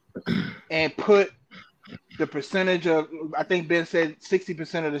and put the percentage of, I think Ben said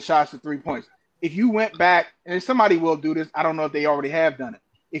 60% of the shots to 3 points. If you went back, and somebody will do this, I don't know if they already have done it.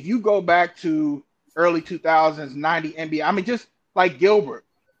 If you go back to early 2000s, 90 NBA, I mean, just like Gilbert,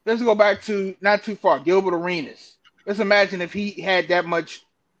 let's go back to not too far, Gilbert Arenas. Let's imagine if he had that much,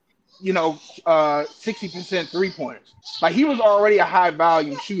 you know, 60% 3-pointers. Like, he was already a high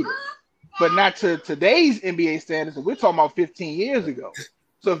volume shooter, but not to today's NBA standards. And we're talking about 15 years ago.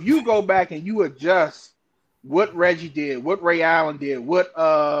 So if you go back and you adjust what Reggie did, what Ray Allen did, what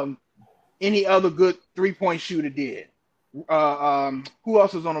any other good 3-point shooter did, who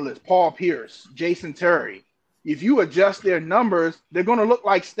else is on the list? Paul Pierce, Jason Terry. If you adjust their numbers, they're going to look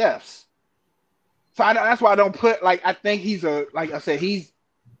like Steph's. So that's why I don't put, like, I think he's like I said, he's,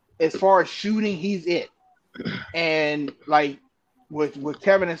 as far as shooting, he's it. And like what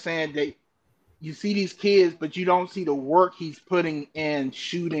Kevin is saying, that you see these kids, but you don't see the work he's putting in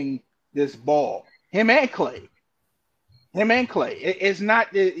shooting this ball. Him and Clay. It's not,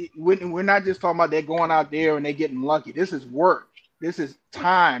 we're not just talking about they're going out there and they're getting lucky. This is work. This is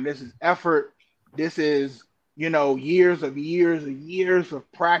time. This is effort. This is, you know, years of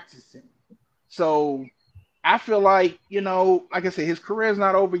practicing. So I feel like, you know, like I said, his career is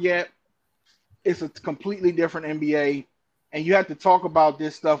not over yet. It's a completely different NBA. And you have to talk about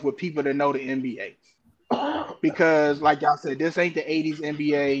this stuff with people that know the NBA. Because, like y'all said, this ain't the 80s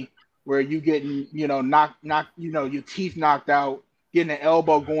NBA where you getting, you know, knocked, you know, your teeth knocked out, getting an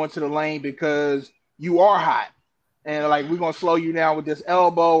elbow going to the lane because you are hot. And, like, we're going to slow you down with this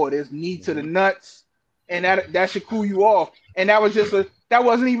elbow or this knee to the nuts. And that should cool you off. And that was just that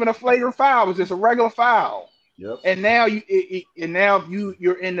wasn't even a flagrant foul. It was just a regular foul. Yep. And now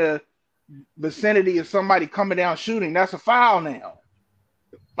you're in the vicinity of somebody coming down shooting. That's a foul now.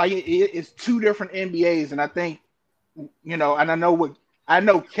 Like, it's two different NBAs, and I think, you know, and I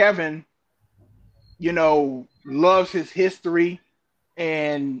know Kevin, you know, loves his history,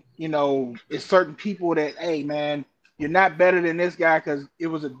 and, you know, it's certain people that, hey man, you're not better than this guy because it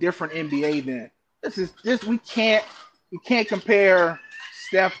was a different NBA then. We can't compare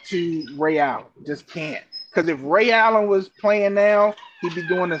Steph to Ray Allen. Just can't. Because if Ray Allen was playing now, he'd be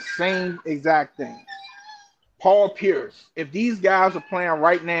doing the same exact thing. Paul Pierce. If these guys are playing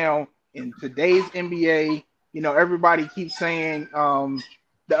right now in today's NBA, you know, everybody keeps saying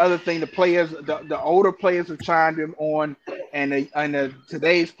the other thing, the players, the older players have chimed him on, and the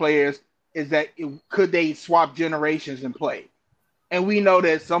today's players is that could they swap generations and play? And we know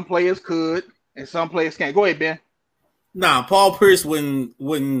that some players could and some players can't. Go ahead, Ben. Nah, Paul Pierce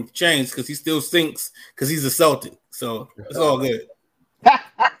wouldn't change because he still stinks because he's a Celtic. So it's all good.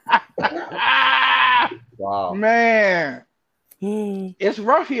 Wow, man, it's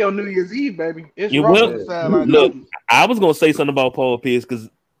rough here on New Year's Eve, baby. It's you rough. Look, I was gonna say something about Paul Pierce because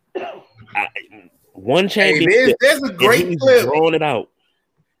one championship. There's a great clip. Throwing it out.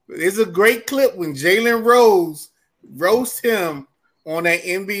 There's a great clip when Jalen Rose roasts him on that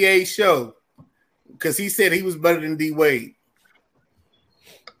NBA show. because he said he was better than D Wade.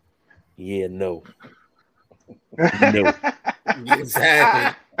 Yeah, no. No.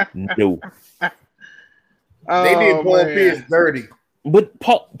 Exactly. No. They did Paul Pierce dirty. But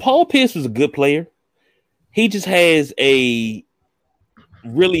Paul Pierce was a good player. He just has a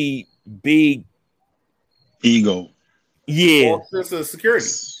really big ego. Yeah. Sense of security.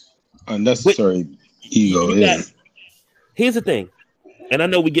 Unnecessary ego. Here's the thing, and I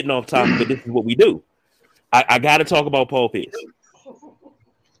know we're getting off topic, but this is what we do. I got to talk about Paul Pierce.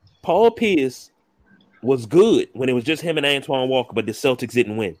 Paul Pierce was good when it was just him and Antoine Walker, but the Celtics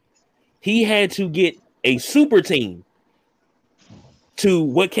didn't win. He had to get a super team. To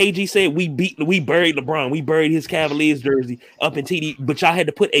what KG said, we buried LeBron, we buried his Cavaliers jersey up in TD, but y'all had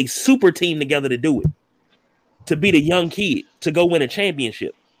to put a super team together to do it. To be the young kid to go win a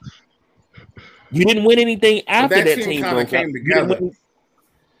championship. You didn't win anything after that team kind of came together.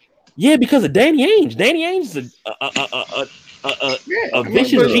 Yeah, because of Danny Ainge. Danny Ainge is a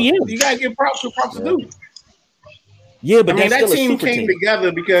vicious GM. You gotta give props to props to do. Yeah, but that team came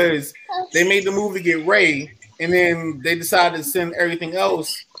together because they made the move to get Ray, and then they decided to send everything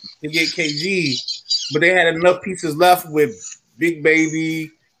else to get KG. But they had enough pieces left with Big Baby,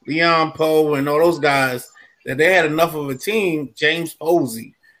 Leon Poe, and all those guys that they had enough of a team. James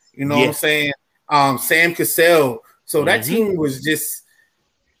Posey, you know what I'm saying? Sam Cassell. So that team was just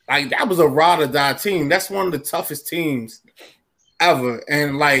like that was a ride or die team. That's one of the toughest teams ever.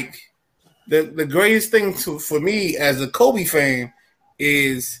 And like the greatest thing for me as a Kobe fan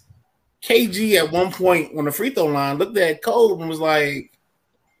is KG at one point on the free throw line looked at Kobe and was like,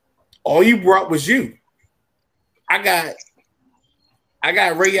 all you brought was you. I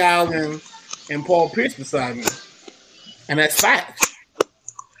got Ray Allen and Paul Pierce beside me. And that's fact.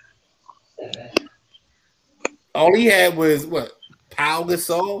 All he had was what? Pau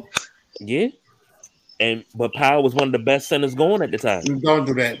Gasol? Yeah. But Pau was one of the best centers going at the time. Don't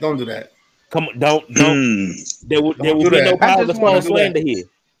do that. Don't do that. Come on, don't. There will be no Pau Gasol slander here.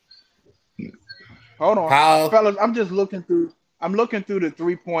 Hold on, Pau. fellas. I'm looking through the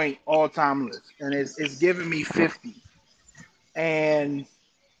 3-point all-time list, and it's giving me 50. And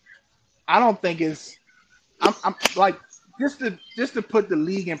I don't think it's. I'm like just to put the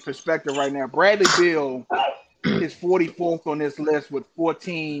league in perspective right now. Bradley Beal is 44th on this list with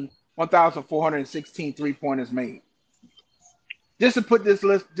 1,416 3-pointers made. Just to put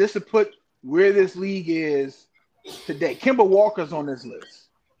where this league is today. Kemba Walker's on this list.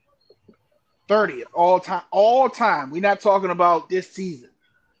 30th all time. We're not talking about this season.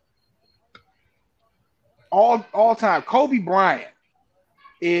 All time. Kobe Bryant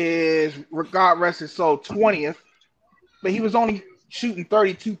is, God rest his soul, 20th, but he was only shooting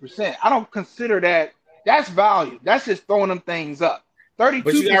 32%. I don't consider that's value. That's just throwing them things up. 32%.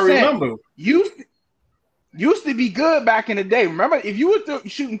 But you gotta remember, used to be good back in the day. Remember, if you were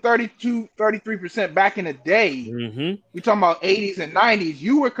shooting 32, 33% back in the day, we're talking about 80s and 90s,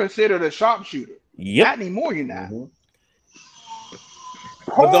 you were considered a sharpshooter. Yep. Not anymore, you're not.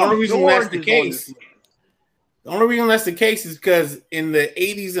 But the only reason that's the case, is because in the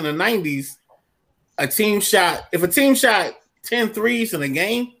 80s and the 90s, if a team shot 10 threes in a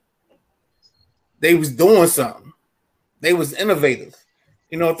game, they was doing something. They was innovative.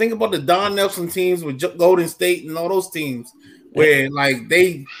 You know, think about the Don Nelson teams with Golden State and all those teams where like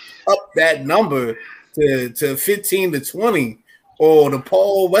they up that number to 15 to 20, or the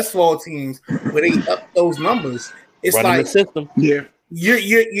Paul Westphal teams where they up those numbers. It's running like the system. Yeah.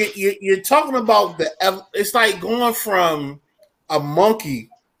 You're talking about it's like going from a monkey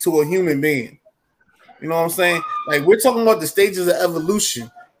to a human being. You know what I'm saying? Like we're talking about the stages of evolution.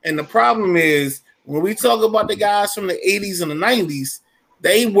 And the problem is when we talk about the guys from the 80s and the 90s,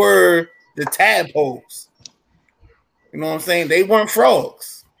 they were the tadpoles. You know what I'm saying? They weren't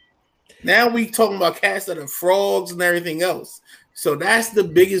frogs. Now we talking about cats that are frogs and everything else. So that's the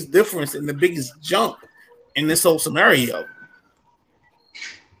biggest difference and the biggest jump in this whole scenario.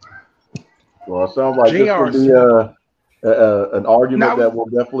 Well, it sounds like this will be an argument that will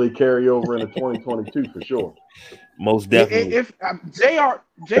definitely carry over into 2022 for sure. Most definitely. If J.R.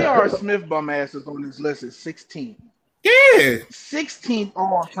 Smith bum ass is on this list is 16. Yeah. 16th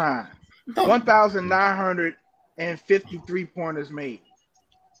all time. 1,953 pointers made.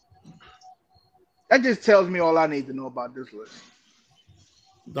 That just tells me all I need to know about this list.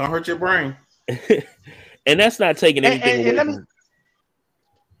 Don't hurt your brain. And that's not taking anything away from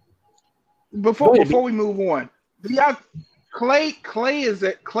Before we move on, Clay is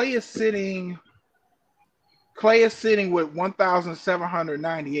sitting with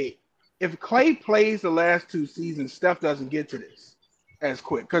 1,798. If Clay plays the last two seasons, Steph doesn't get to this. as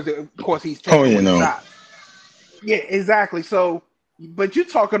quick because of course he's taking away shots. Yeah, exactly. So, but you're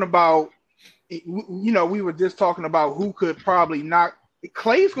talking about, you know, we were just talking about who could probably knock.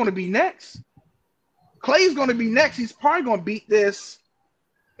 Clay's going to be next. Clay's going to be next. He's probably going to beat this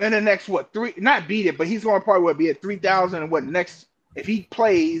in the next not beat it, but he's going to probably be at 3,000 and next if he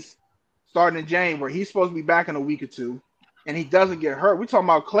plays starting in January. He's supposed to be back in a week or two, and he doesn't get hurt. We're talking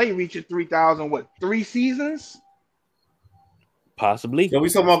about Clay reaching 3,000. 3 seasons? Possibly. So we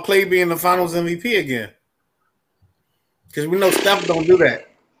talking about Clay being the Finals MVP again, because we know Steph don't do that.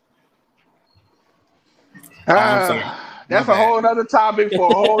 I'm sorry. That's a whole other topic for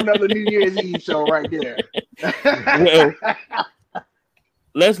a whole other New Year's Eve show right there. Well,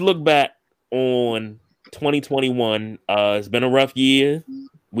 let's look back on 2021. It's been a rough year.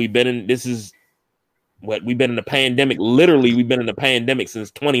 We've been in the pandemic. Literally, we've been in the pandemic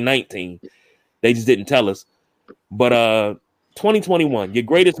since 2019. They just didn't tell us. But 2021, your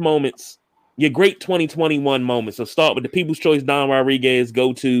greatest moments, your great 2021 moments. So start with the People's Choice, Don Rodriguez,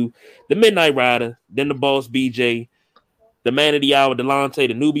 go to the Midnight Rider, then the Boss BJ, the Man of the Hour, Delonte,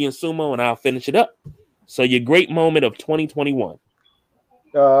 the Nubian Sumo, and I'll finish it up. So your great moment of 2021.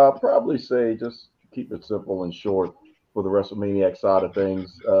 Probably say just keep it simple and short for the WrestleMania side of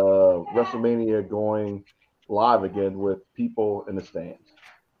things. WrestleMania going live again with people in the stands.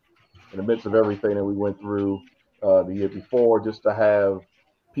 In the midst of everything that we went through the year before, just to have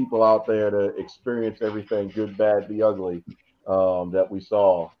people out there to experience everything, good, bad, the ugly, that we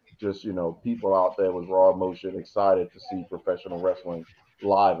saw. Just, you know, people out there with raw emotion, excited to see professional wrestling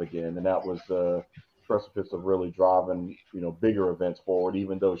live again. And that was the precipice of really driving, you know, bigger events forward,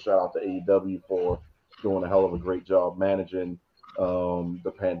 even though shout out to AEW for doing a hell of a great job managing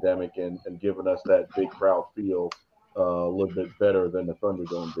the pandemic and giving us that big crowd feel a little bit better than the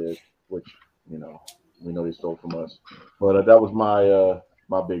Thunderdome did, which, you know, we know they stole from us. But that was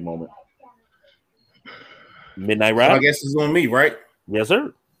my big moment. Midnight Rider. So I guess it's on me, right? Yes,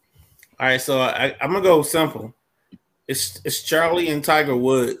 sir. All right, so I'm gonna go simple. It's Charlie and Tiger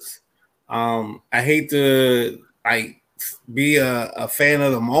Woods. I hate to be a fan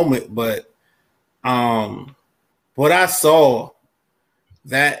of the moment, but what I saw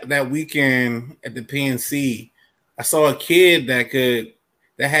that weekend at the PNC, I saw a kid that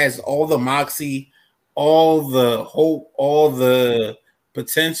has all the moxie, all the hope, all the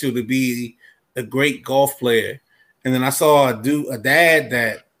potential to be a great golf player. And then I saw a dad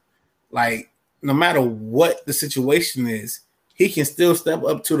that, like, no matter what the situation is, he can still step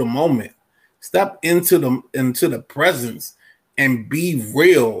up to the moment, step into the presence and be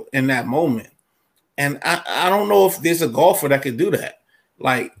real in that moment. And I don't know if there's a golfer that could do that.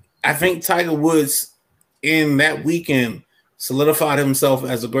 Like, I think Tiger Woods in that weekend solidified himself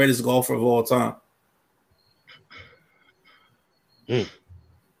as the greatest golfer of all time.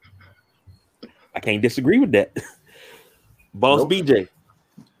 I can't disagree with that. Boss BJ.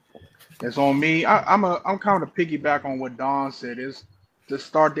 It's on me. I'm kind of piggyback on what Don said. Is to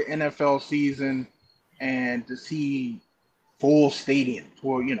start the NFL season and to see full stadiums,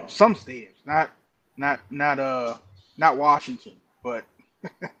 or, you know, some stadiums, not Washington, but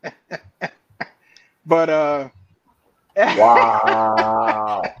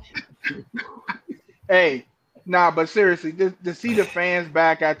Wow. Hey, but seriously, to see the fans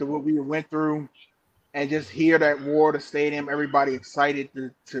back after what we went through, and just hear that roar the stadium, everybody excited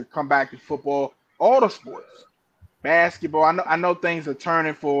to come back to football, all the sports, basketball. I know things are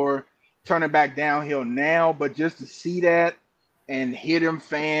turning back downhill now, but just to see that and hear them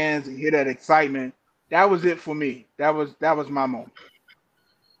fans and hear that excitement, that was it for me. That was my moment.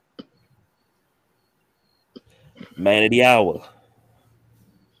 Man of the Hour.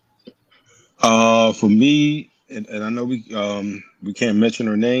 For me, and I know we can't mention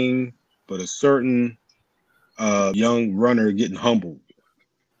her name, but a certain young runner getting humbled.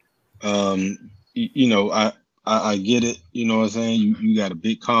 You know, I get it. You know what I'm saying? You got a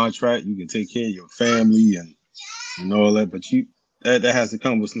big contract. You can take care of your family and all that, but that has to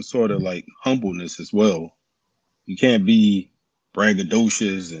come with some sort of like humbleness as well. You can't be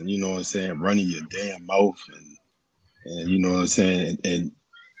braggadocious and, you know what I'm saying, running your damn mouth and you know what I'm saying, and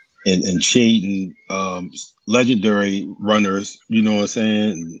shading legendary runners, you know what I'm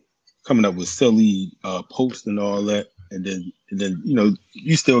saying, and coming up with silly posts and all that, and then you know,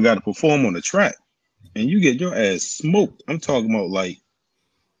 you still got to perform on the track, and you get your ass smoked. I'm talking about like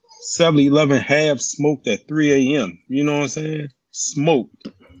 7-Eleven half smoked at 3 a.m. You know what I'm saying? Smoked.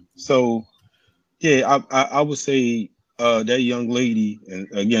 So yeah, I would say that young lady, and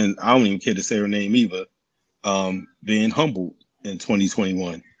again, I don't even care to say her name either, being humbled in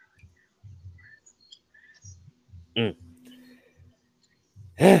 2021.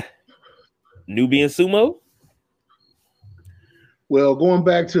 Nubian Sumo. Well, going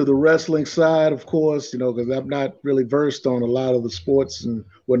back to the wrestling side, of course, because I'm not really versed on a lot of the sports and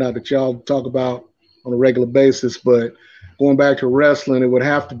whatnot that y'all talk about on a regular basis, but going back to wrestling, it would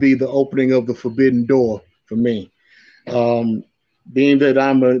have to be the opening of the Forbidden Door for me. Being that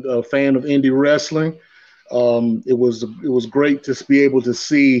I'm a fan of indie wrestling, it was great to be able to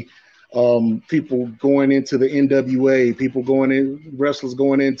see people going into the NWA, wrestlers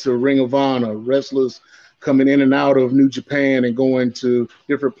going into Ring of Honor, wrestlers coming in and out of New Japan and going to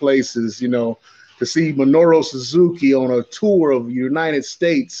different places, to see Minoru Suzuki on a tour of the United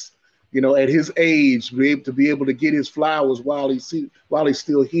States, at his age, to be able to get his flowers while he's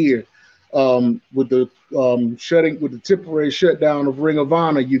still here. With the temporary shutdown of Ring of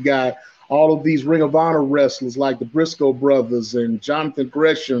Honor, you got all of these Ring of Honor wrestlers like the Briscoe brothers and Jonathan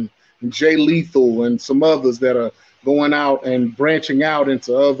Gresham and Jay Lethal and some others that are going out and branching out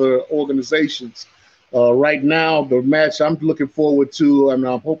into other organizations. Right now, the match I'm looking forward to, and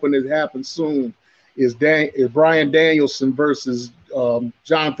I'm hoping it happens soon, is Bryan Danielson versus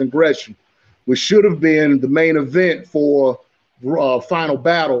Jonathan Gresham, which should have been the main event for Final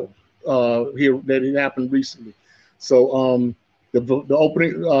Battle here that happened recently. So the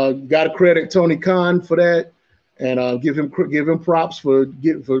opening, got to credit Tony Khan for that, and give him props for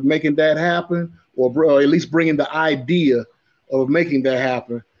making that happen, or at least bringing the idea of making that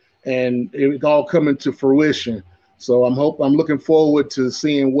happen. And it's all coming to fruition. So I'm looking forward to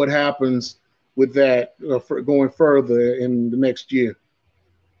seeing what happens with that going further in the next year.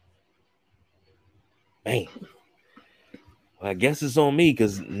 Man, well, I guess it's on me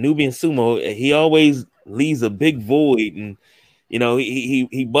because Nubian Sumo, he always leaves a big void, and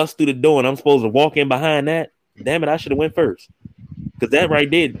he busts through the door, and I'm supposed to walk in behind that. Damn it, I should have went first, because that right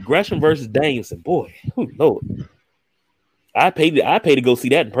there, Gresham versus Danielson, boy, Lord. I pay to go see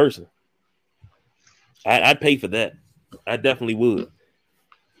that in person. I'd pay for that. I definitely would.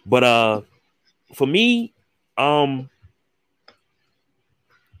 But for me,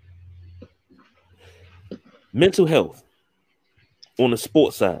 mental health on the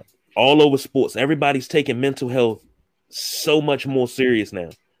sports side, all over sports, everybody's taking mental health so much more serious now.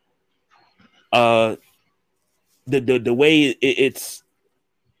 The way it's,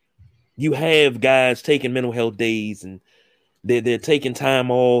 you have guys taking mental health days, and they're taking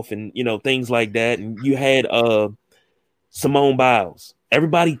time off, and things like that. And you had Simone Biles.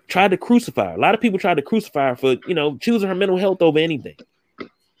 Everybody tried to crucify her. A lot of people tried to crucify her for choosing her mental health over anything.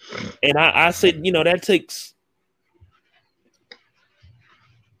 And I said, that takes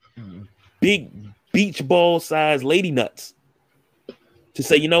big beach ball size lady nuts to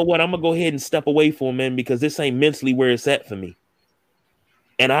say, you know what, I'm gonna go ahead and step away for a minute because this ain't mentally where it's at for me.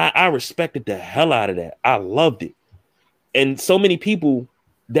 And I respected the hell out of that. I loved it. And so many people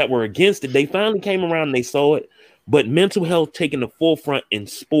that were against it, they finally came around and they saw it. But mental health taking the forefront in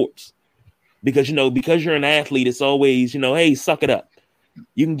sports, because you're an athlete, it's always, hey, suck it up.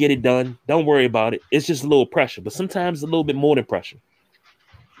 You can get it done. Don't worry about it. It's just a little pressure, but sometimes a little bit more than pressure.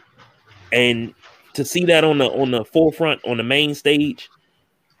 And to see that on the forefront, on the main stage,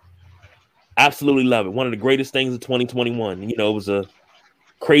 absolutely love it. One of the greatest things of 2021. It was a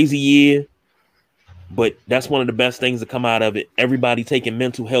crazy year, but that's one of the best things to come out of it. Everybody taking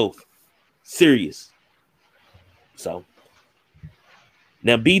mental health serious. So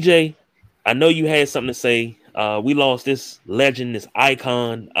now, BJ, I know you had something to say. We lost this legend, this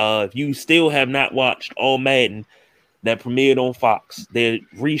icon. If you still have not watched All Madden that premiered on Fox, they're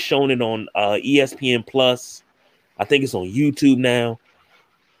re-showing it on ESPN Plus. I think it's on YouTube now.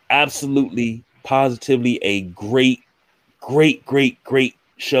 Absolutely, positively a great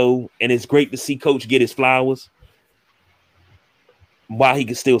show. And it's great to see Coach get his flowers while he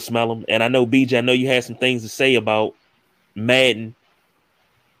can still smell them. And I know, BJ, I know you had some things to say about Madden,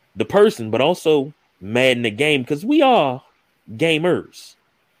 the person, but also Madden, the game, because we are gamers.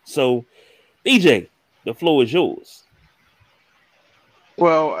 So, BJ, the floor is yours.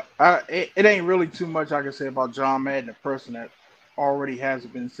 Well, it ain't really too much I can say about John Madden, the person, that already has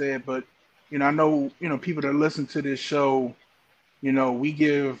been said. But, I know, people that listen to this show, we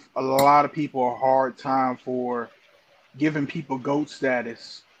give a lot of people a hard time for giving people GOAT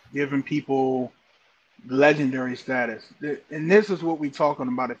status, giving people legendary status. And this is what we're talking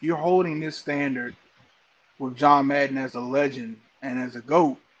about. If you're holding this standard with John Madden as a legend and as a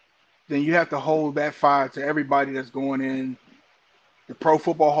GOAT, then you have to hold that fire to everybody that's going in the Pro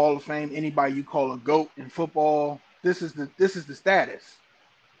Football Hall of Fame, anybody you call a GOAT in football. This is the status.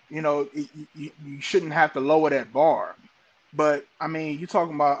 You shouldn't have to lower that bar. But, I mean, you're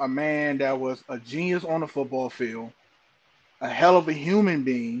talking about a man that was a genius on the football field, a hell of a human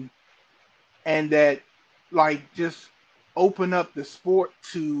being, and that like just open up the sport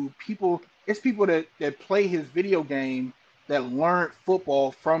to people. It's people that play his video game that learned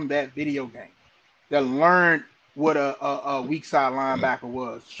football from that video game, that learned what a weak side linebacker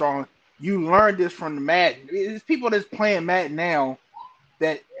was. Sean, you learned this from the Madden. It's people that's playing Madden now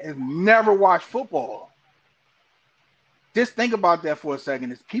that have never watched football. Just think about that for a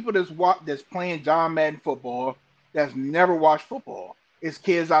second. It's people that's playing John Madden football that's never watched football. It's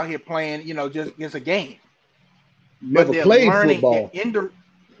kids out here playing, just it's a game. Never played football.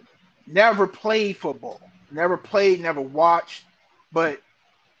 Never played football. Never played, never watched. But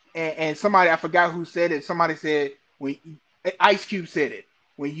and somebody, I forgot who said it. Somebody said when Ice Cube said it.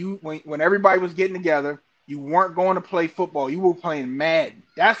 When everybody was getting together, you weren't going to play football. You were playing Madden.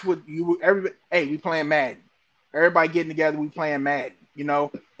 That's what you were. Everybody, hey, we playing Madden. Everybody getting together, we playing Madden.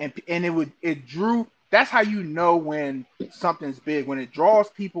 And it drew. That's how you know when something's big, when it draws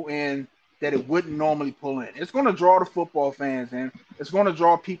people in that it wouldn't normally pull in. It's going to draw the football fans in. It's going to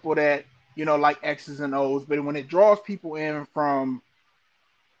draw people that, like X's and O's. But when it draws people in from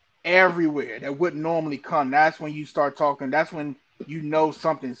everywhere that wouldn't normally come, that's when you start talking. That's when you know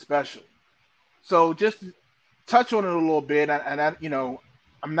something's special. So just touch on it a little bit. And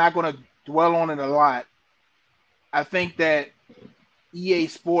I'm not going to dwell on it a lot. I think that EA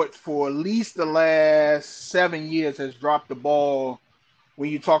Sports for at least the last 7 years has dropped the ball when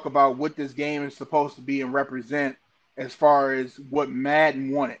you talk about what this game is supposed to be and represent as far as what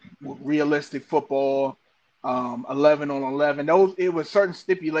Madden wanted. Realistic football, 11 on 11. It was certain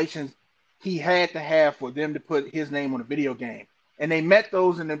stipulations he had to have for them to put his name on a video game. And they met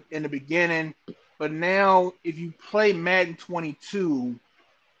those in the beginning. But now if you play Madden 22,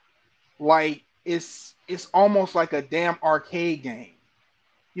 like it's almost like a damn arcade game.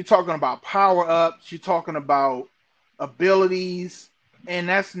 You're talking about power-ups, you're talking about abilities, and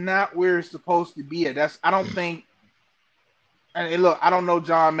that's not where it's supposed to be at. I don't think, and look, I don't know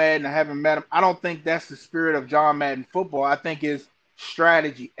John Madden, I haven't met him. I don't think that's the spirit of John Madden football. I think it's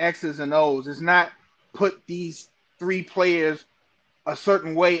strategy, X's and O's. It's not put these three players a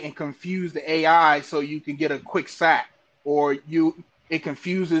certain way and confuse the AI so you can get a quick sack, or it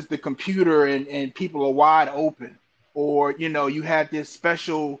confuses the computer and people are wide open. Or, you have this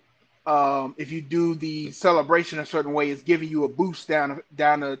special, if you do the celebration a certain way, it's giving you a boost down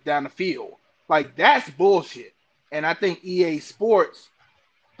the field. Like, that's bullshit. And I think EA Sports,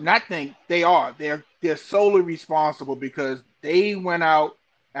 and I think they're solely responsible because they went out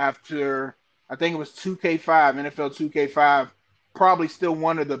after, I think it was 2K5, NFL 2K5, probably still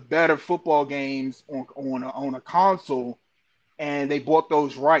one of the better football games on a console, and they bought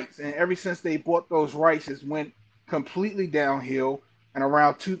those rights. And ever since they bought those rights, it went completely downhill. And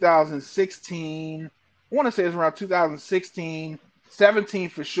around 2016, I want to say it's around 2016, 17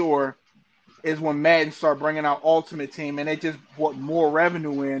 for sure, is when Madden started bringing out Ultimate Team, and they just brought more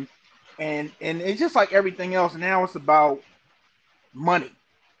revenue in. And it's just like everything else. Now it's about money.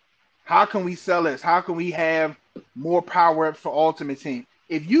 How can we sell this? How can we have more power-ups for Ultimate Team?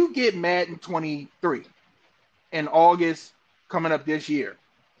 If you get Madden 23 in August coming up this year,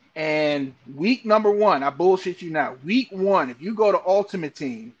 and week number 1, I bullshit you now, week 1, if you go to Ultimate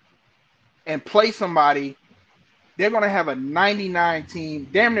Team and play somebody, they're going to have a 99 team,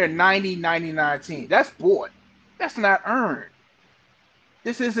 damn near 99 team. That's bought. That's not earned.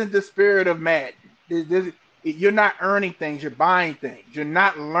 This isn't the spirit of Madden. You're not earning things, you're buying things. You're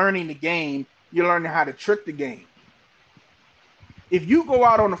not learning the game, you're learning how to trick the game. If you go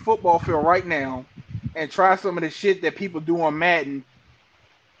out on the football field right now and try some of the shit that people do on Madden,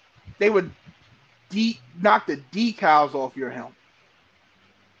 they would knock the decals off your helmet.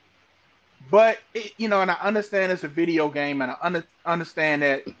 But, and I understand it's a video game, and I understand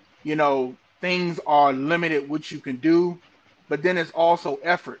that, things are limited what you can do, but then it's also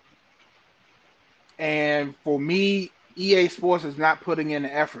effort. And for me, EA Sports is not putting in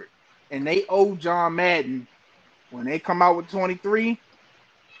the effort. And they owe John Madden, when they come out with 23,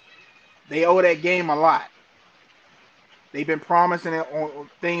 they owe that game a lot. They've been promising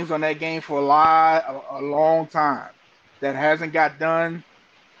things on that game for a long time that hasn't got done,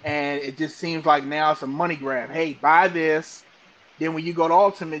 and it just seems like now it's a money grab. Hey, buy this. Then when you go to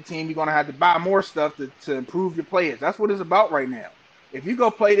Ultimate Team, you're going to have to buy more stuff to improve your players. That's what it's about right now. If you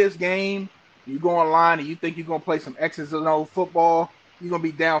go play this game, you go online and you think you're going to play some X's and O's football, you're going to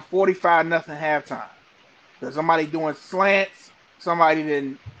be down 45-0 halftime. There's somebody doing slants, somebody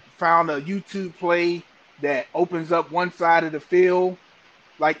then found a YouTube play that opens up one side of the field.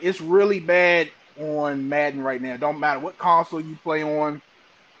 Like, it's really bad on Madden right now. Don't matter what console you play on.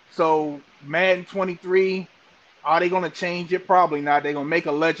 So Madden 23, Are they going to change it? Probably not. They're going to make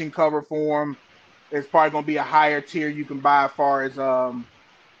a legend cover for him. It's probably going to be a higher tier you can buy as far as the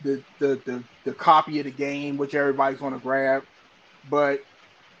copy of the game, which everybody's going to grab. But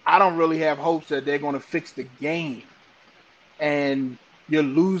I don't really have hopes that they're going to fix the game. And you're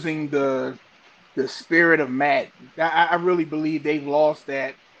losing the spirit of Madden. I really believe they've lost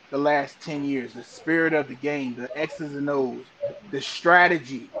that the last 10 years. The spirit of the game, the X's and O's, the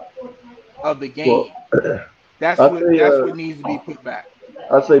strategy of the game. Well, that's what needs to be put back.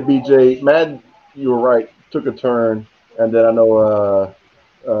 I'd say, BJ, Madden, you were right, took a turn. And then I know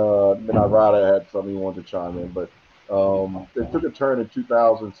Benarada had something he wanted to chime in. But it took a turn in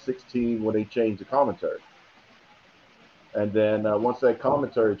 2016 when they changed the commentary. And then once that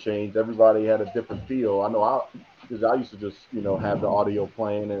commentary changed, everybody had a different feel. I know because I used to just, have the audio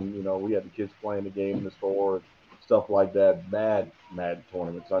playing, and, we had the kids playing the game in the store and stuff like that. Mad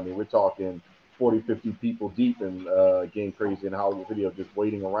tournaments. I mean, we're talking 40, 50 people deep in Game Crazy and Hollywood Video just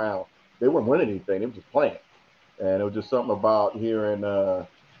waiting around. They weren't winning anything. They were just playing. And it was just something about hearing,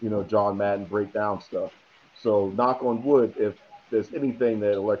 John Madden break down stuff. So knock on wood, if there's anything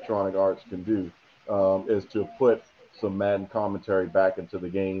that Electronic Arts can do, is to put some Madden commentary back into the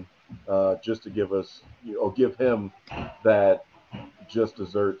game, just to give us, give him that just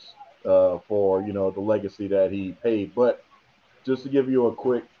desserts for, the legacy that he paid. But just to give you a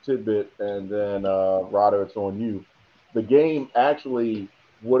quick tidbit, and then Ryder, it's on you. The game actually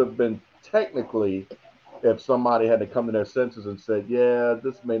would have been technically, if somebody had to come to their senses and said, yeah,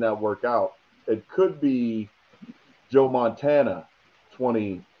 this may not work out, it could be Joe Montana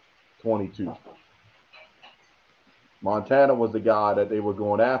 2022. Montana was the guy that they were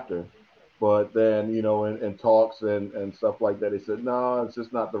going after. But then, in talks and stuff like that, they said, no, it's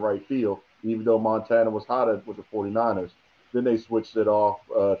just not the right feel, even though Montana was hot with the 49ers. Then they switched it off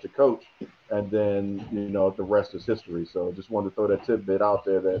to coach, and then, the rest is history. So just wanted to throw that tidbit out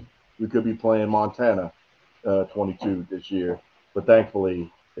there that we could be playing Montana 22 this year. But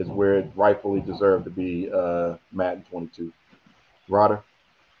thankfully, it's where it rightfully deserved to be Madden 22. Ryder?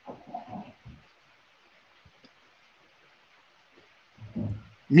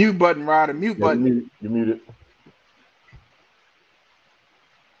 Mute button, Ryder. Mute button. You muted.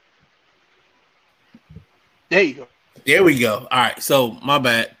 There you go. There we go. All right. So my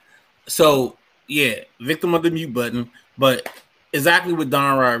bad. So yeah, victim of the mute button. But exactly what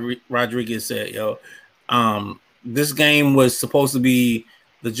Don Rodriguez said, yo. This game was supposed to be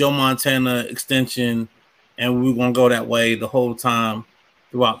the Joe Montana extension, and we were gonna go that way the whole time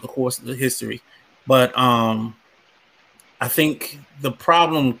throughout the course of the history. But I think the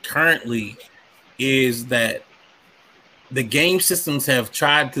problem currently is that the game systems have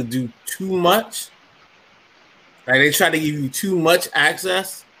tried to do too much. Like, they try to give you too much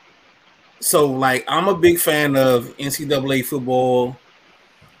access. So, like, I'm a big fan of NCAA football.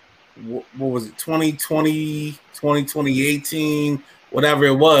 What was it, 2020, 2018, whatever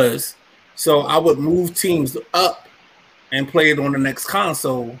it was. So I would move teams up and play it on the next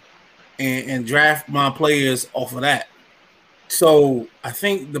console and draft my players off of that. So I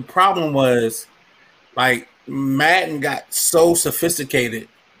think the problem was, like, Madden got so sophisticated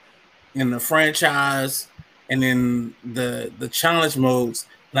in the franchise and in the challenge modes.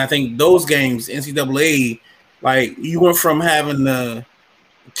 And I think those games, NCAA, like, you went from having to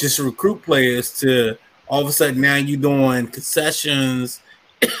just recruit players to all of a sudden now you're doing concessions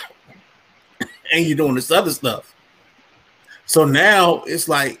and you're doing this other stuff. So now it's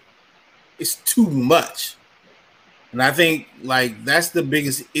like, it's too much. And I think, like, that's the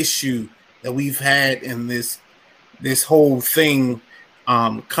biggest issue that we've had in this whole thing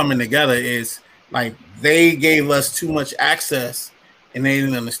coming together is, like, they gave us too much access and they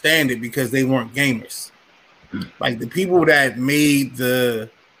didn't understand it because they weren't gamers. Like, the people that made the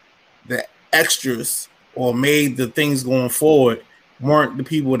extras or made the things going forward weren't the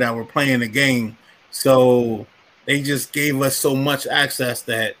people that were playing the game. So they just gave us so much access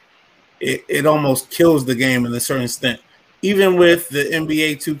that it almost kills the game in a certain extent. Even with the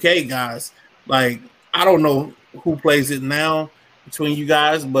NBA 2K guys, like, I don't know who plays it now between you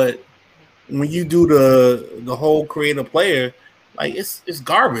guys, but when you do the whole creative player, like, it's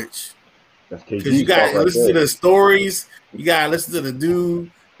garbage. Because you got to listen to the stories, you got to listen to the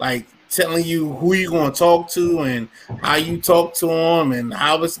dude, like, telling you who you're going to talk to and how you talk to them and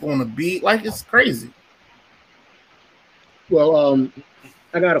how it's going to be. Like, it's crazy. Well,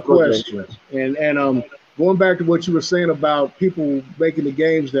 I got a question, and going back to what you were saying about people making the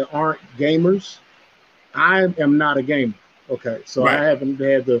games that aren't gamers, I am not a gamer. Okay, so right. I haven't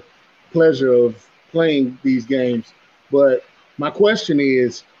had the pleasure of playing these games, but my question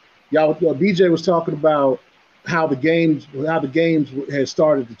is, y'all, BJ was talking about how the games has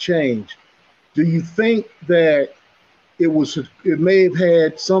started to change. Do you think that it may have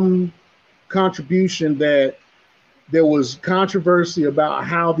had some contribution that there was controversy about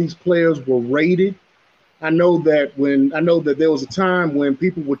how these players were rated? I know that there was a time when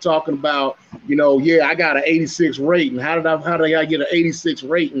people were talking about, yeah, I got an 86 rating. How did I get an 86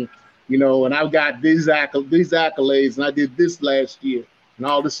 rating? And I've got these accolades, and I did this last year, and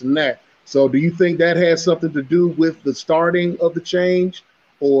all this and that. So, do you think that has something to do with the starting of the change,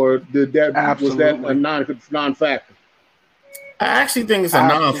 or was that a non-factor? I actually think it's a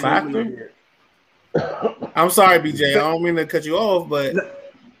non-factor. I'm sorry, BJ. I don't mean to cut you off, but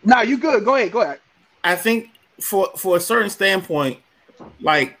no, you good. Go ahead. I think for a certain standpoint,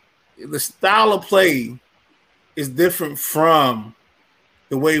 like the style of play is different from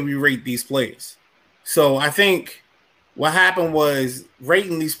the way we rate these players. So I think what happened was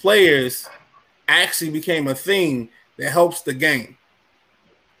rating these players actually became a thing that helps the game.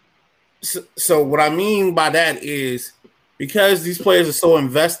 So what I mean by that is because these players are so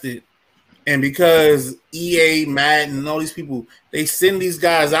invested, and because EA, Madden, and all these people, they send these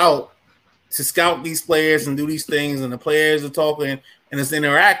guys out to scout these players and do these things, and the players are talking and it's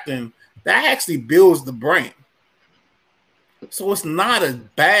interacting, that actually builds the brand. So it's not a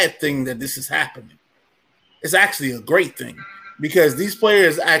bad thing that this is happening. It's actually a great thing because these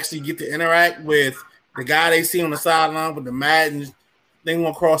players actually get to interact with the guy they see on the sideline with the Madden thing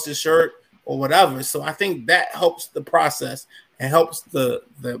across his shirt or whatever. So I think that helps the process and helps the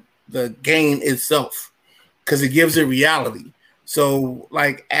game itself because it gives it reality. So,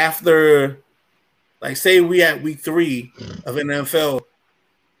 like, after, like, say we at week 3 of NFL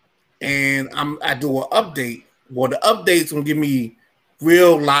and I do an update. Well, the update's going to give me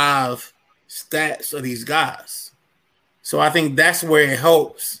real live stats of these guys. So I think that's where it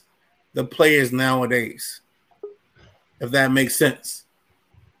helps the players nowadays, if that makes sense.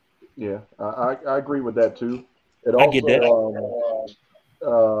 Yeah, I agree with that, too. I get that.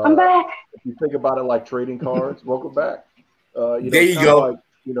 I'm back. If you think about it like trading cards, welcome back. There you go. Like,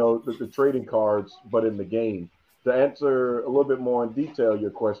 the trading cards, but in the game. To answer a little bit more in detail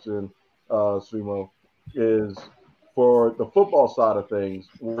your question, Sumo, is for the football side of things,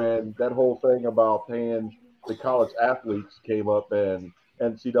 when that whole thing about paying the college athletes came up and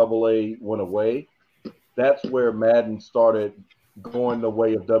NCAA went away, that's where Madden started going the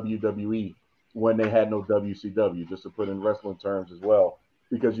way of WWE when they had no WCW, just to put in wrestling terms as well,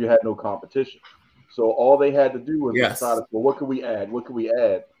 because you had no competition. So all they had to do was decide, well, what can we add? What can we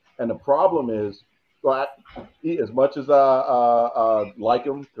add? And the problem is, as much as I like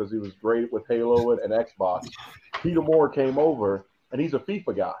him because he was great with Halo and Xbox, Peter Moore came over and he's a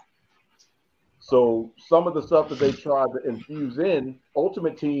FIFA guy. So some of the stuff that they tried to infuse in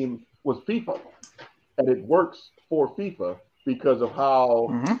Ultimate Team was FIFA, and it works for FIFA because of how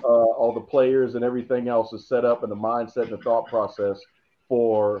all the players and everything else is set up and the mindset and the thought process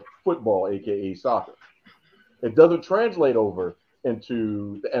for football, aka soccer. It doesn't translate over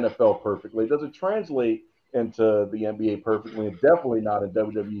into the NFL perfectly. It doesn't translate into the NBA perfectly, and definitely not in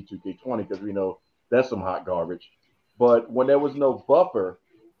WWE 2K20 because we know that's some hot garbage. But when there was no buffer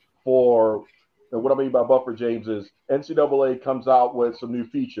for, and what I mean by buffer, James, is NCAA comes out with some new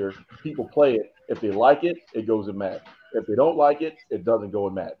feature, people play it. If they like it, it goes in Madden. If they don't like it, it doesn't go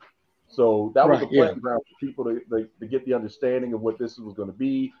in Madden. So that was the playground for people to get the understanding of what this was going to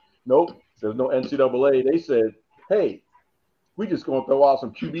be. Nope, there's no NCAA. They said, hey, we just going to throw out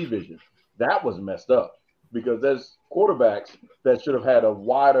some QB vision. That was messed up because there's quarterbacks that should have had a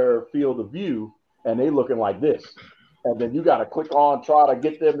wider field of view, and they looking like this. And then you got to click on, try to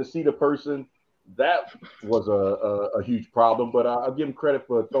get them to see the person. That was a huge problem, but I'll give them credit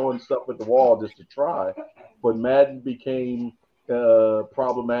for throwing stuff at the wall just to try. But Madden became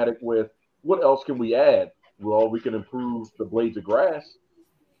problematic with what else can we add? Well, we can improve the blades of grass.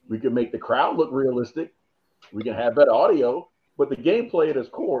 We can make the crowd look realistic. We can have better audio, but the gameplay at its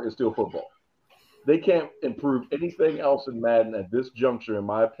core is still football. They can't improve anything else in Madden at this juncture, in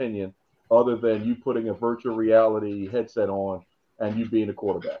my opinion, other than you putting a virtual reality headset on and you being a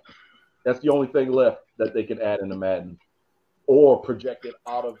quarterback. That's the only thing left that they can add into Madden or project it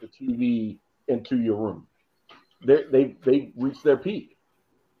out of the TV into your room. They reached their peak,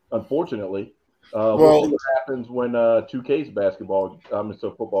 unfortunately. We'll see what happens when 2K's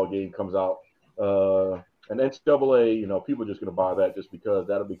football game comes out. And NCAA, people are just going to buy that just because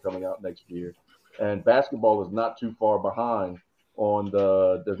that'll be coming out next year. And basketball is not too far behind on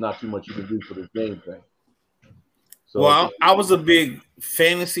there's not too much you can do for this game thing. So, well, I was a big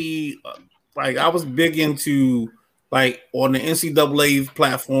fantasy, I was big into, on the NCAA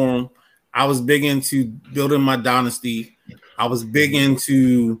platform, I was big into building my dynasty. I was big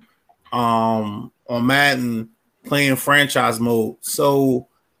into on Madden playing franchise mode. So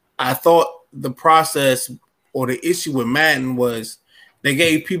I thought the process or the issue with Madden was they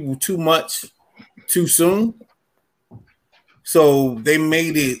gave people too much too soon. So they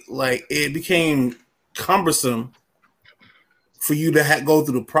made it like it became cumbersome for you to go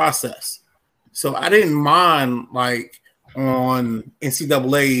through the process. So I didn't mind like on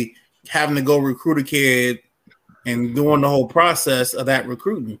NCAA having to go recruit a kid and doing the whole process of that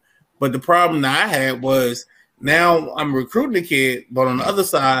recruiting. But the problem that I had was now I'm recruiting a kid, but on the other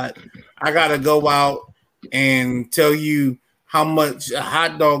side, I got to go out and tell you how much a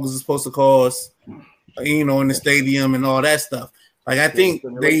hot dog is supposed to cost, in the stadium and all that stuff. Like, I think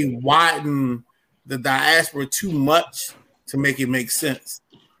they widen the diaspora too much to make it make sense.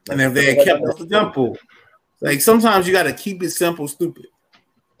 And if they had kept it simple, like sometimes you got to keep it simple, stupid.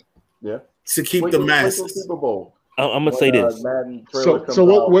 Yeah. To keep the masses. I'm gonna say this. So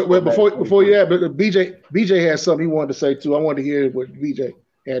what before you add, but BJ has something he wanted to say too. I wanted to hear what BJ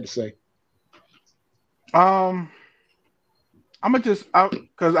had to say. I'm gonna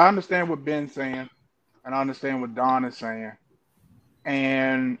because I understand what Ben's saying, and I understand what Don is saying,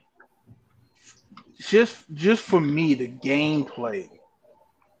 and just for me, the gameplay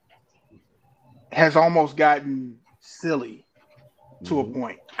has almost gotten silly to a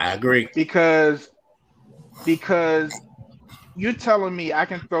point. I agree. Because you're telling me I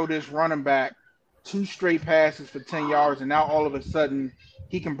can throw this running back 2 straight passes for 10 yards, and now all of a sudden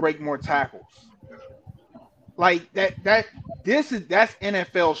he can break more tackles. Like that's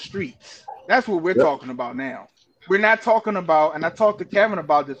NFL streets. That's what we're talking about now. We're not talking about, and I talked to Kevin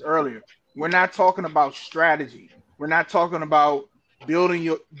about this earlier, we're not talking about strategy. We're not talking about building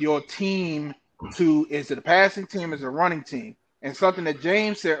your team to, is it a passing team, is it a running team? And something that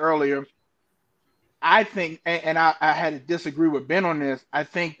James said earlier, I think, and I had to disagree with Ben on this, I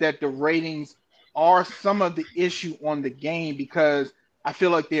think that the ratings are some of the issue on the game because I feel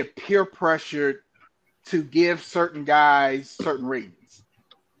like they're peer pressured to give certain guys certain ratings.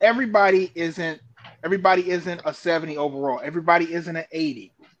 Everybody isn't a 70 overall. Everybody isn't an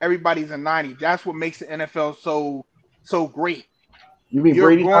 80. Everybody's a 90. That's what makes the NFL so great. You mean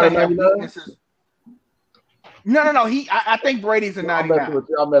Brady's not a 99? No. I think Brady's a 99.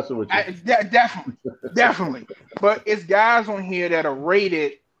 I'm messing with you. Definitely. But it's guys on here that are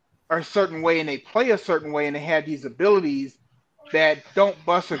rated a certain way and they play a certain way and they have these abilities that don't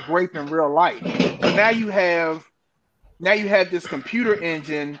bust a grape in real life. So now you have this computer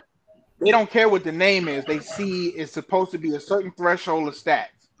engine. They don't care what the name is. They see it's supposed to be a certain threshold of stats.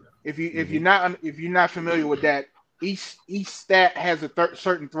 If you're not familiar with that, each stat has a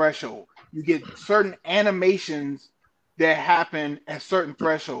certain threshold. You get certain animations that happen at certain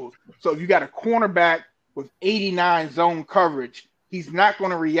thresholds. So if you got a cornerback with 89 zone coverage, he's not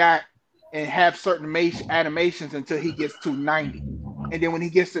going to react and have certain animations until he gets to 90. And then when he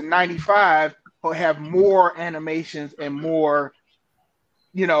gets to 95, he'll have more animations and more,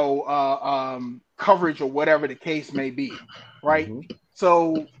 coverage or whatever the case may be, right? Mm-hmm.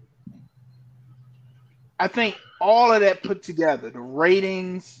 So I think all of that put together, the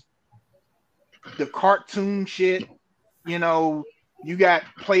ratings, the cartoon shit, you got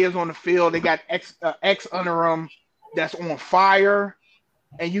players on the field, they got X under them that's on fire,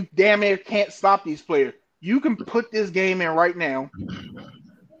 and you damn near can't stop these players. You can put this game in right now.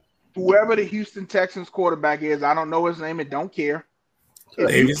 Whoever the Houston Texans quarterback is, I don't know his name and don't care.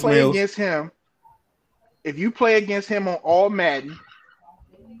 If you play against him on all Madden,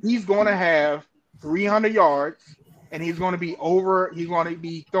 he's going to have 300 yards, and he's going to be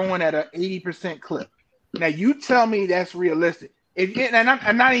throwing at an 80% clip. Now, you tell me that's realistic. And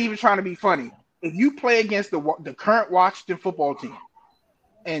I'm not even trying to be funny. If you play against the current Washington football team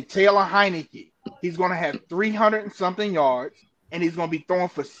and Taylor Heineke, he's going to have 300 and something yards, and he's going to be throwing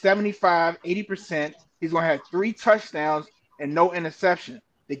for 75, 80%. He's going to have 3 touchdowns and no interception.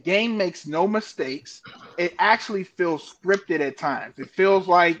 The game makes no mistakes. It actually feels scripted at times. It feels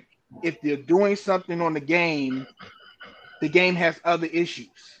like if they're doing something on the game has other issues.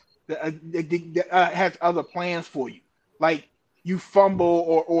 Has other plans for you. Like you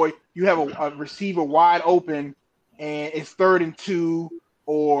fumble or you have a receiver wide open and it's 3rd and 2,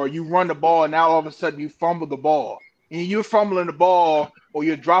 or you run the ball and now all of a sudden you fumble the ball. And you're fumbling the ball or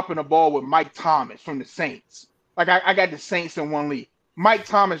you're dropping the ball with Mike Thomas from the Saints. Like I got the Saints in one league. Mike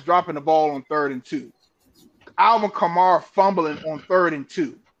Thomas dropping the ball on 3rd and 2. Alvin Kamara fumbling on 3rd and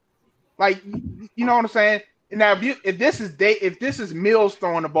 2. Like, you know what I'm saying? Now, if this is Mills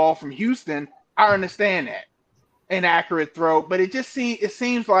throwing the ball from Houston, I understand that inaccurate throw. But it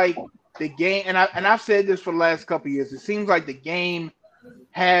seems like the game, and I've said this for the last couple of years. It seems like the game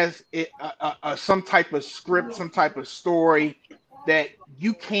has some type of script, some type of story that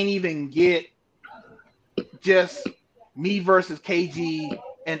you can't even get just me versus KG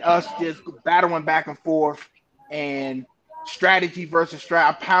and us just battling back and forth and strategy versus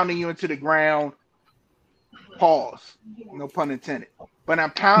I'm pounding you into the ground. Pause. No pun intended. But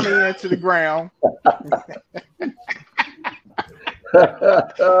I'm pounding you into the ground.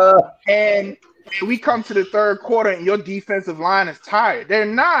 and we come to the third quarter and your defensive line is tired. They're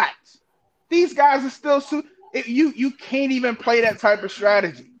not. These guys are still you can't even play that type of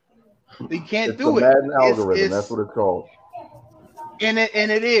strategy. You can't do it. Madden algorithm. That's what it's called. And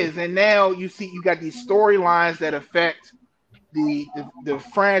it is. And now you see you got these storylines that affect the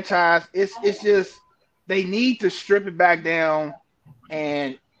franchise. It's just they need to strip it back down.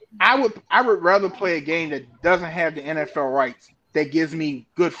 And I would rather play a game that doesn't have the NFL rights that gives me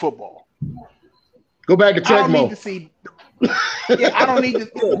good football. Go back to Tecmo. I don't need to see. I don't need to.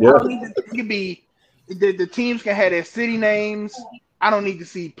 It can be the teams can have their city names. I don't need to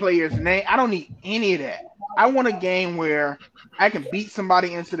see players' name. I don't need any of that. I want a game where I can beat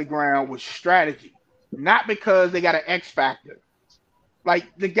somebody into the ground with strategy, not because they got an X factor. Like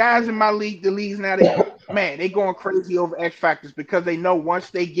the guys in my league, the leagues now, they going crazy over X factors because they know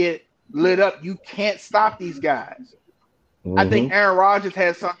once they get lit up, you can't stop these guys. Mm-hmm. I think Aaron Rodgers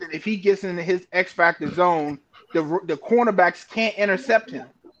has something. If he gets into his X factor zone, the cornerbacks can't intercept him.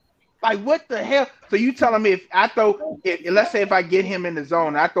 Like what the hell? So you telling me let's say if I get him in the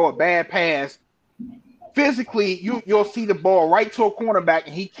zone, I throw a bad pass, physically you'll see the ball right to a cornerback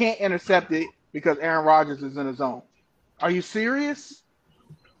and he can't intercept it because Aaron Rodgers is in the zone. Are you serious?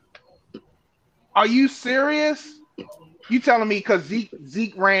 Are you serious? You telling me because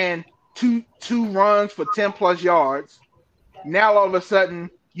Zeke ran two runs for 10 plus yards, now all of a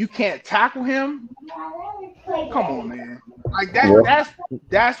sudden you can't tackle him? Come on, man. Like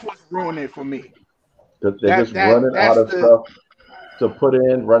that's what's ruining it for me. They're just running out of stuff to put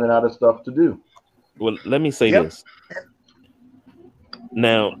in, running out of stuff to do. Well, let me say this.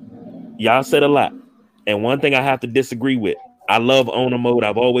 Now, y'all said a lot. And one thing I have to disagree with. I love owner mode.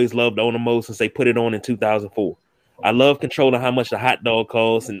 I've always loved owner mode since they put it on in 2004. I love controlling how much the hot dog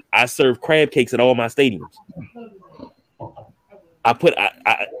costs, and I serve crab cakes at all my stadiums.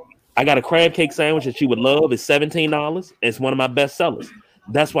 I got a crab cake sandwich that you would love. It's $17. It's one of my best sellers.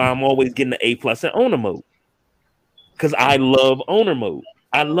 That's why I'm always getting the A+ in owner mode. Because I love owner mode.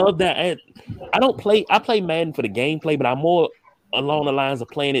 I love that. I play Madden for the gameplay, but I'm more along the lines of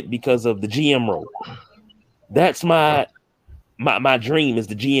playing it because of the GM role. That's my dream is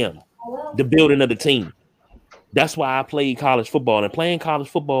the GM, the building of the team. That's why I play college football, and playing college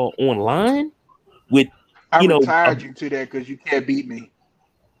football online with I retired you to that because you can't beat me.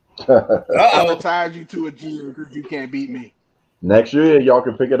 I retired you to a GM because you can't beat me. Next year, y'all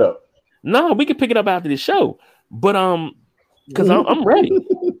can pick it up. No, we can pick it up after the show, but because I'm ready.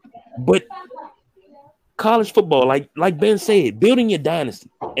 But college football, like Ben said, building your dynasty.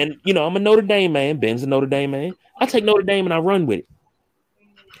 And I'm a Notre Dame man. Ben's a Notre Dame man. I take Notre Dame and I run with it.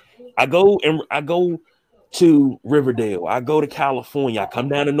 I go to Riverdale. I go to California. I come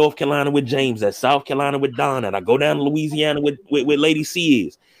down to North Carolina with James. At South Carolina with Don. And I go down to Louisiana with Lady C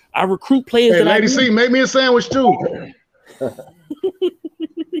is. I recruit players. Hey, Lady C, make me a sandwich too.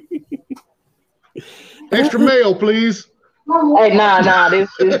 Extra mayo, please. Hey, nah. This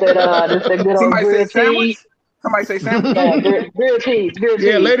is that good old grilled cheese. Somebody say sandwich. Yeah, grilled cheese.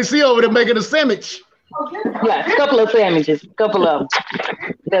 Yeah, Lady C over there making a sandwich. Yeah, a couple of sandwiches, couple of them.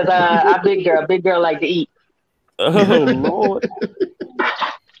 Because I'm big girl like to eat. Oh Lord.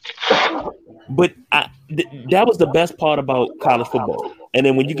 But that was the best part about college football. And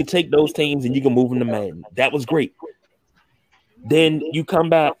then when you can take those teams and you can move them to Madden, that was great. Then you come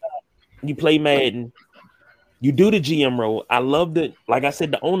back, you play Madden, you do the GM role. I love like I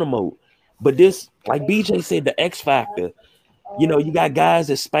said, the owner mode. But this, like BJ said, the X factor. You got guys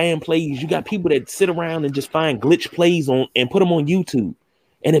that spam plays. You got people that sit around and just find glitch plays and put them on YouTube.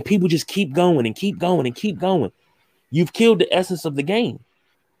 And then people just keep going and keep going and keep going. You've killed the essence of the game.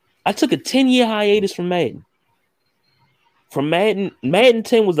 I took a 10-year hiatus from Madden. Madden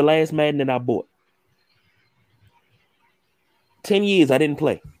 10 was the last Madden that I bought. 10 years I didn't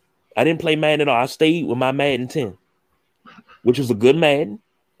play. I didn't play Madden at all. I stayed with my Madden 10, which was a good Madden.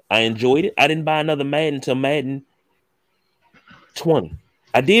 I enjoyed it. I didn't buy another Madden until Madden 20.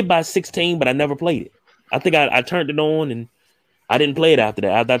 I did buy 16, but I never played it. I think I turned it on and I didn't play it after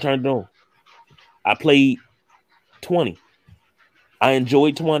that. After I turned it on, I played 20. I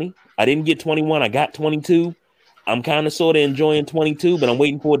enjoyed 20. I didn't get 21. I got 22. I'm kind of sort of enjoying 22, but I'm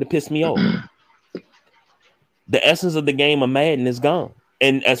waiting for it to piss me off. The essence of the game of Madden is gone.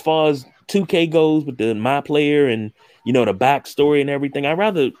 And as far as 2K goes with the my player and the backstory and everything, I'd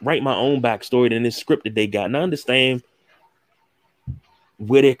rather write my own backstory than this script that they got. And I understand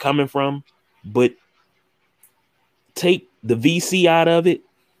where they're coming from, but take the VC out of it.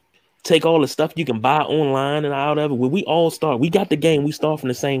 Take all the stuff you can buy online and out of it. Where we all start. We got the game. We start from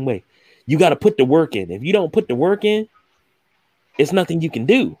the same way. You got to put the work in. If you don't put the work in, it's nothing you can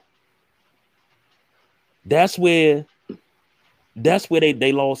do. That's where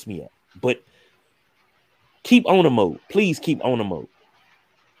they lost me at. But keep owner mode. Please keep owner mode.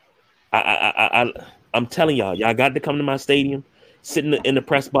 I'm telling y'all got to come to my stadium. Sit in the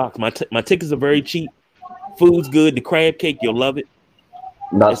press box. My tickets are very cheap. Food's good. The crab cake, you'll love it.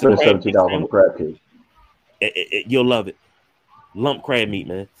 Not spending $17 on the crab cake. You'll love it. Lump crab meat,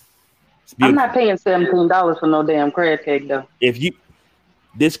 man. I'm not paying $17 for no damn crab cake though.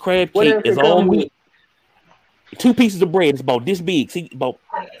 This crab cake is all meat. 2 pieces of bread is about this big. See, about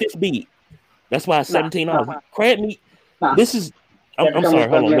this big. That's why it's $17. Crab meat. This is. I'm sorry.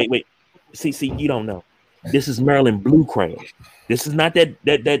 Hold on. Wait. See, you don't know. This is Maryland blue crab. This is not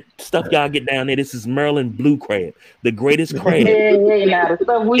that stuff y'all get down there. This is Maryland blue crab, the greatest crab. Now the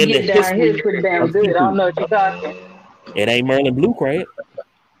stuff we get down here is pretty damn good. I don't know what you're talking. It ain't Maryland blue crab.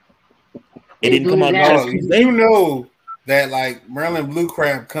 It didn't come out. You know that like Maryland blue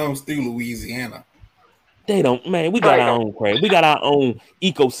crab comes through Louisiana. They don't, man. We got our own crab. We got our own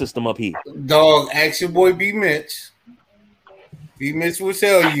ecosystem up here. Dog, ask your boy B Mitch. B Mitch will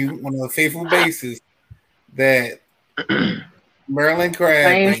tell you on a faithful basis that Maryland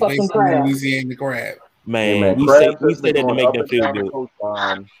crab is basically Louisiana crab. Man, we say that to make them feel good.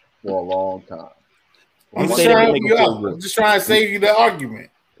 For a long time. I'm just trying to save you the argument.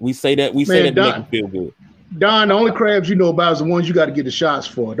 We say that to make them feel good. Don, the only crabs you know about is the ones you got to get the shots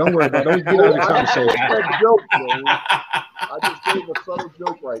for. Don't worry about it. Don't get out of the conversation. I just gave a subtle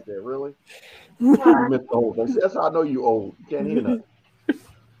joke right there, really. You missed the whole thing. That's how I know you old. You can't hear nothing.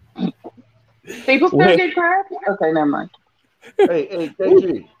 People still get crabs? Okay, never mind. Hey,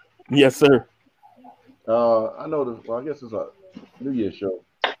 KG. Yes, sir. I know this. Well, I guess it's a New Year's show.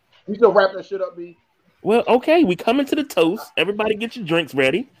 You still wrap that shit up, B? Well, okay. We coming to the toast. Everybody get your drinks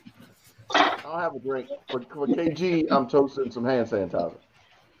ready. I'll have a drink. For KG, I'm toasting some hand sanitizer.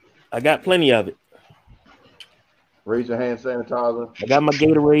 I got plenty of it. Raise your hand sanitizer. I got my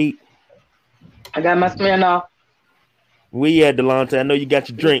Gatorade. I got my Smirnoff. Where you at, Delonte? I know you got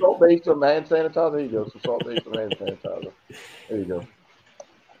your drink. Salt-based some hand sanitizer. There you go. Some salt-based some hand sanitizer. There you go.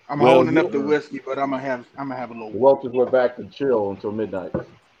 I'm holding up the whiskey, but I'm gonna have a little. The Welchers went back to chill until midnight.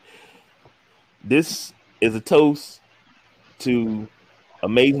 This is a toast to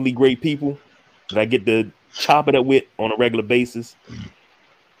amazingly great people that I get to chop it up with on a regular basis.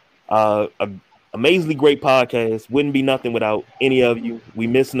 Amazingly great podcast. Wouldn't be nothing without any of you. We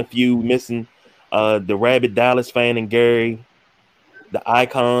missing a few. Missing the rabid Dallas fan and Gary, the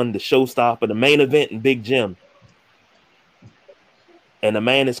icon, the showstopper, the main event, and Big Jim. And the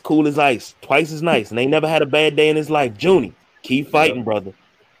man is cool as ice, twice as nice, and ain't never had a bad day in his life. Junie, keep fighting, brother.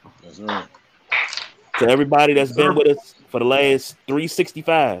 That's right. To everybody that's been with us for the last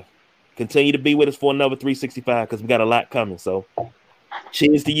 365, continue to be with us for another 365 because we got a lot coming. So,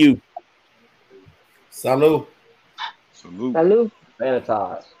 cheers to you. Salud. Salud.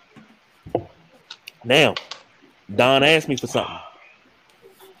 Sanitize. Now, Don asked me for something.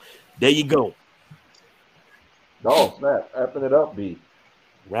 There you go. Oh, snap. Wrapping it up, B.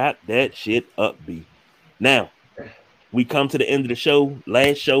 Wrap that shit up, B. Now, we come to the end of the show.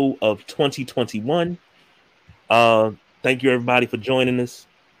 Last show of 2021. Thank you, everybody, for joining us.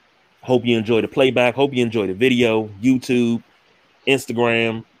 Hope you enjoy the playback. Hope you enjoy the video. YouTube,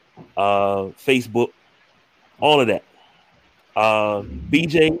 Instagram, Facebook, all of that.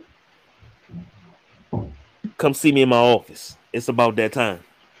 BJ, come see me in my office. It's about that time.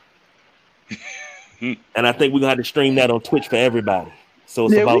 And I think we're going to have to stream that on Twitch for everybody. So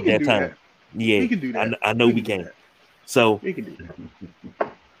it's about that time. Yeah, we can do that. I know we can. So We can do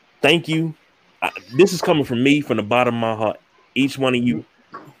that. thank you. This is coming from me, from the bottom of my heart. Each one of you,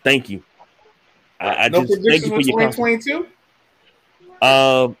 thank you. I No just thank you for your 2022?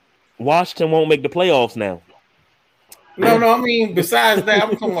 Washington won't make the playoffs now. No, I mean, besides that,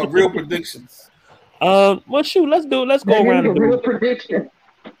 I'm talking about real predictions. Well, shoot, let's do it. Let's go around and do it. Prediction.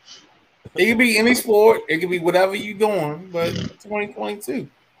 It could be any sport. It could be whatever you're doing, but 2022.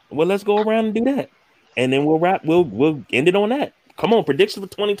 Well, let's go around and do that. And then we'll wrap. We'll end it on that. Come on, predictions for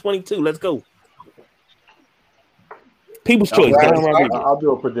 2022. Let's go. People's choice. I'll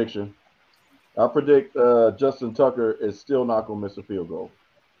do a prediction. I predict Justin Tucker is still not going to miss a field goal.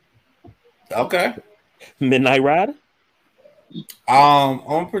 Okay. Midnight Rider. I'm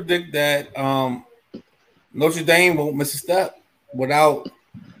gonna predict that Notre Dame won't miss a step without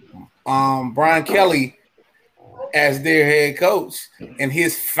Brian Kelly as their head coach and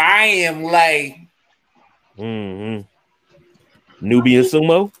his family. Mm-hmm. Nubian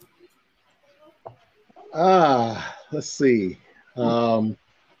Sumo. Let's see.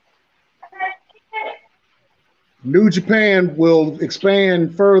 New Japan will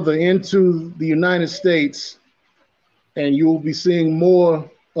expand further into the United States, and you will be seeing more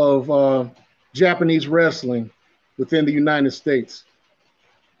of Japanese wrestling within the United States.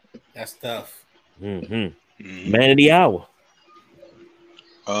 That's tough. Mm-hmm. Man of the hour.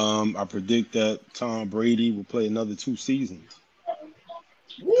 I predict that Tom Brady will play another 2 seasons at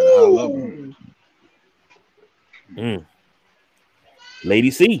a high level.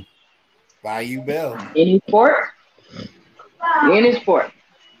 Lady C. Bayou Bell. Any sport? Any sport.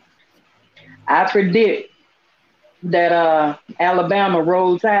 I predict that Alabama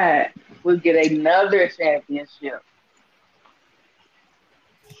Roll Tide will get another championship.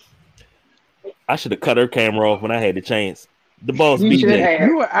 I should have cut her camera off when I had the chance. The boss You beat should me.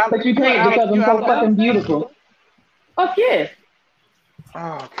 have. But you can't because I'm so fucking beautiful. Fuck yes.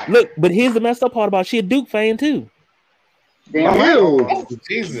 Oh, okay. Look, but here's the messed up part about she a Duke fan too. Damn right. Oh,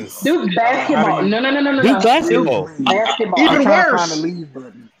 Jesus. Duke basketball. No. Duke basketball. Duke basketball. Even worse. Find the leave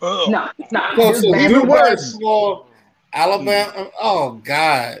button. No. So Duke even Duke worse. basketball, Alabama. Oh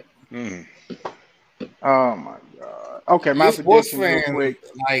God. Mm. Oh my god. Okay, my This sports prediction real fan, quick.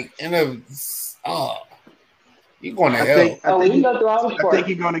 like in a, you going to I hell? think Oh, we can go through all the sports.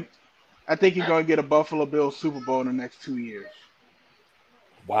 I think you're gonna get a Buffalo Bills Super Bowl in the next 2 years.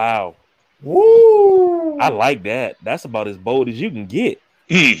 Wow. Woo! I like that. That's about as bold as you can get.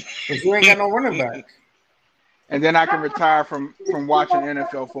 Because you ain't got no running back. And then I can retire from watching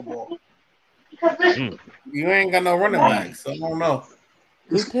NFL football. You ain't got no running back, so I don't know.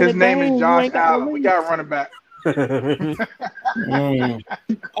 His name is Josh Allen. We got a running back. Oh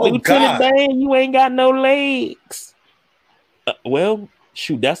Lieutenant God! Dan, you ain't got no legs. Well,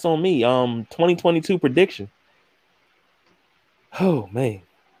 shoot, that's on me. 2022 prediction. Oh man.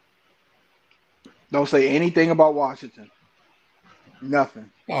 Don't say anything about Washington.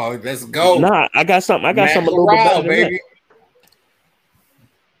 Nothing. Oh, let's go. Nah, I got something. I got Matt something a little bit Corral, better than baby. that.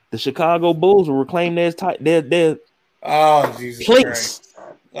 The Chicago Bulls will reclaim their Oh Jesus place Christ!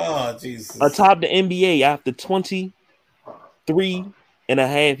 Oh Jesus! atop the NBA after 23 and a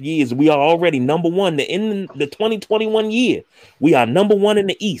half years. We are already number one. In the 2021 year, we are number one in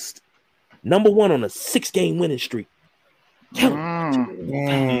the East. Number one on a 6-game winning streak. The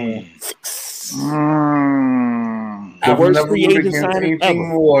worst free agent signing ever.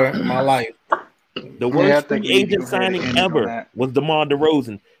 More in my life. The worst free agent signing ever was DeMar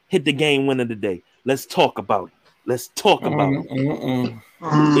DeRozan. Hit the game winner today. Let's talk about it. Let's talk about it.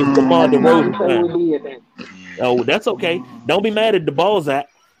 It's DeMar DeRozan time. Oh, that's okay. Don't be mad at the balls at.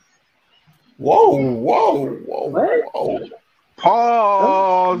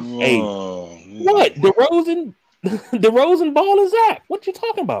 Pause. Hey, what? DeRozan ball is that? What you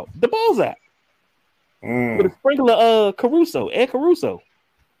talking about? The ball's at. With a sprinkler Ed Caruso.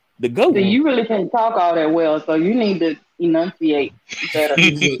 The GOAT. So you really can't talk all that well, so you need to enunciate better.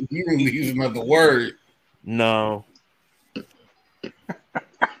 You need to use another word. No.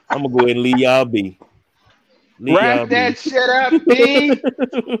 I'm gonna go ahead and leave y'all be. Wrap that shit up, B.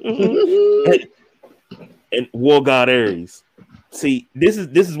 And War God Aries. See, this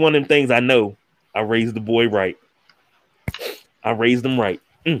is one of them things I know. I raised the boy right. I raised him right.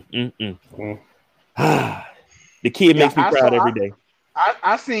 The kid makes me proud every day.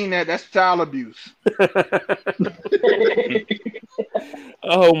 I seen that. That's child abuse.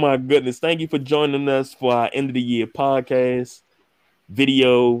 Oh my goodness. Thank you for joining us for our end of the year podcast,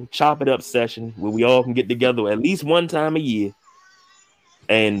 video, chop it up session where we all can get together at least one time a year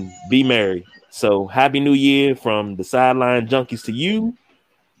and be merry. So happy new year from the Sideline Junkies to you.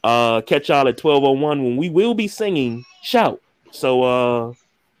 Catch y'all at 12:01 when we will be singing Shout. So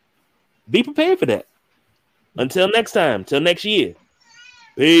be prepared for that. Until next time, till next year.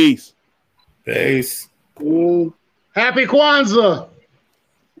 Peace. Peace. Happy Kwanzaa.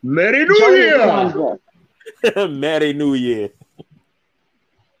 Merry New Year. Merry New Year.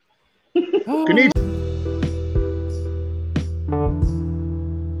 Can you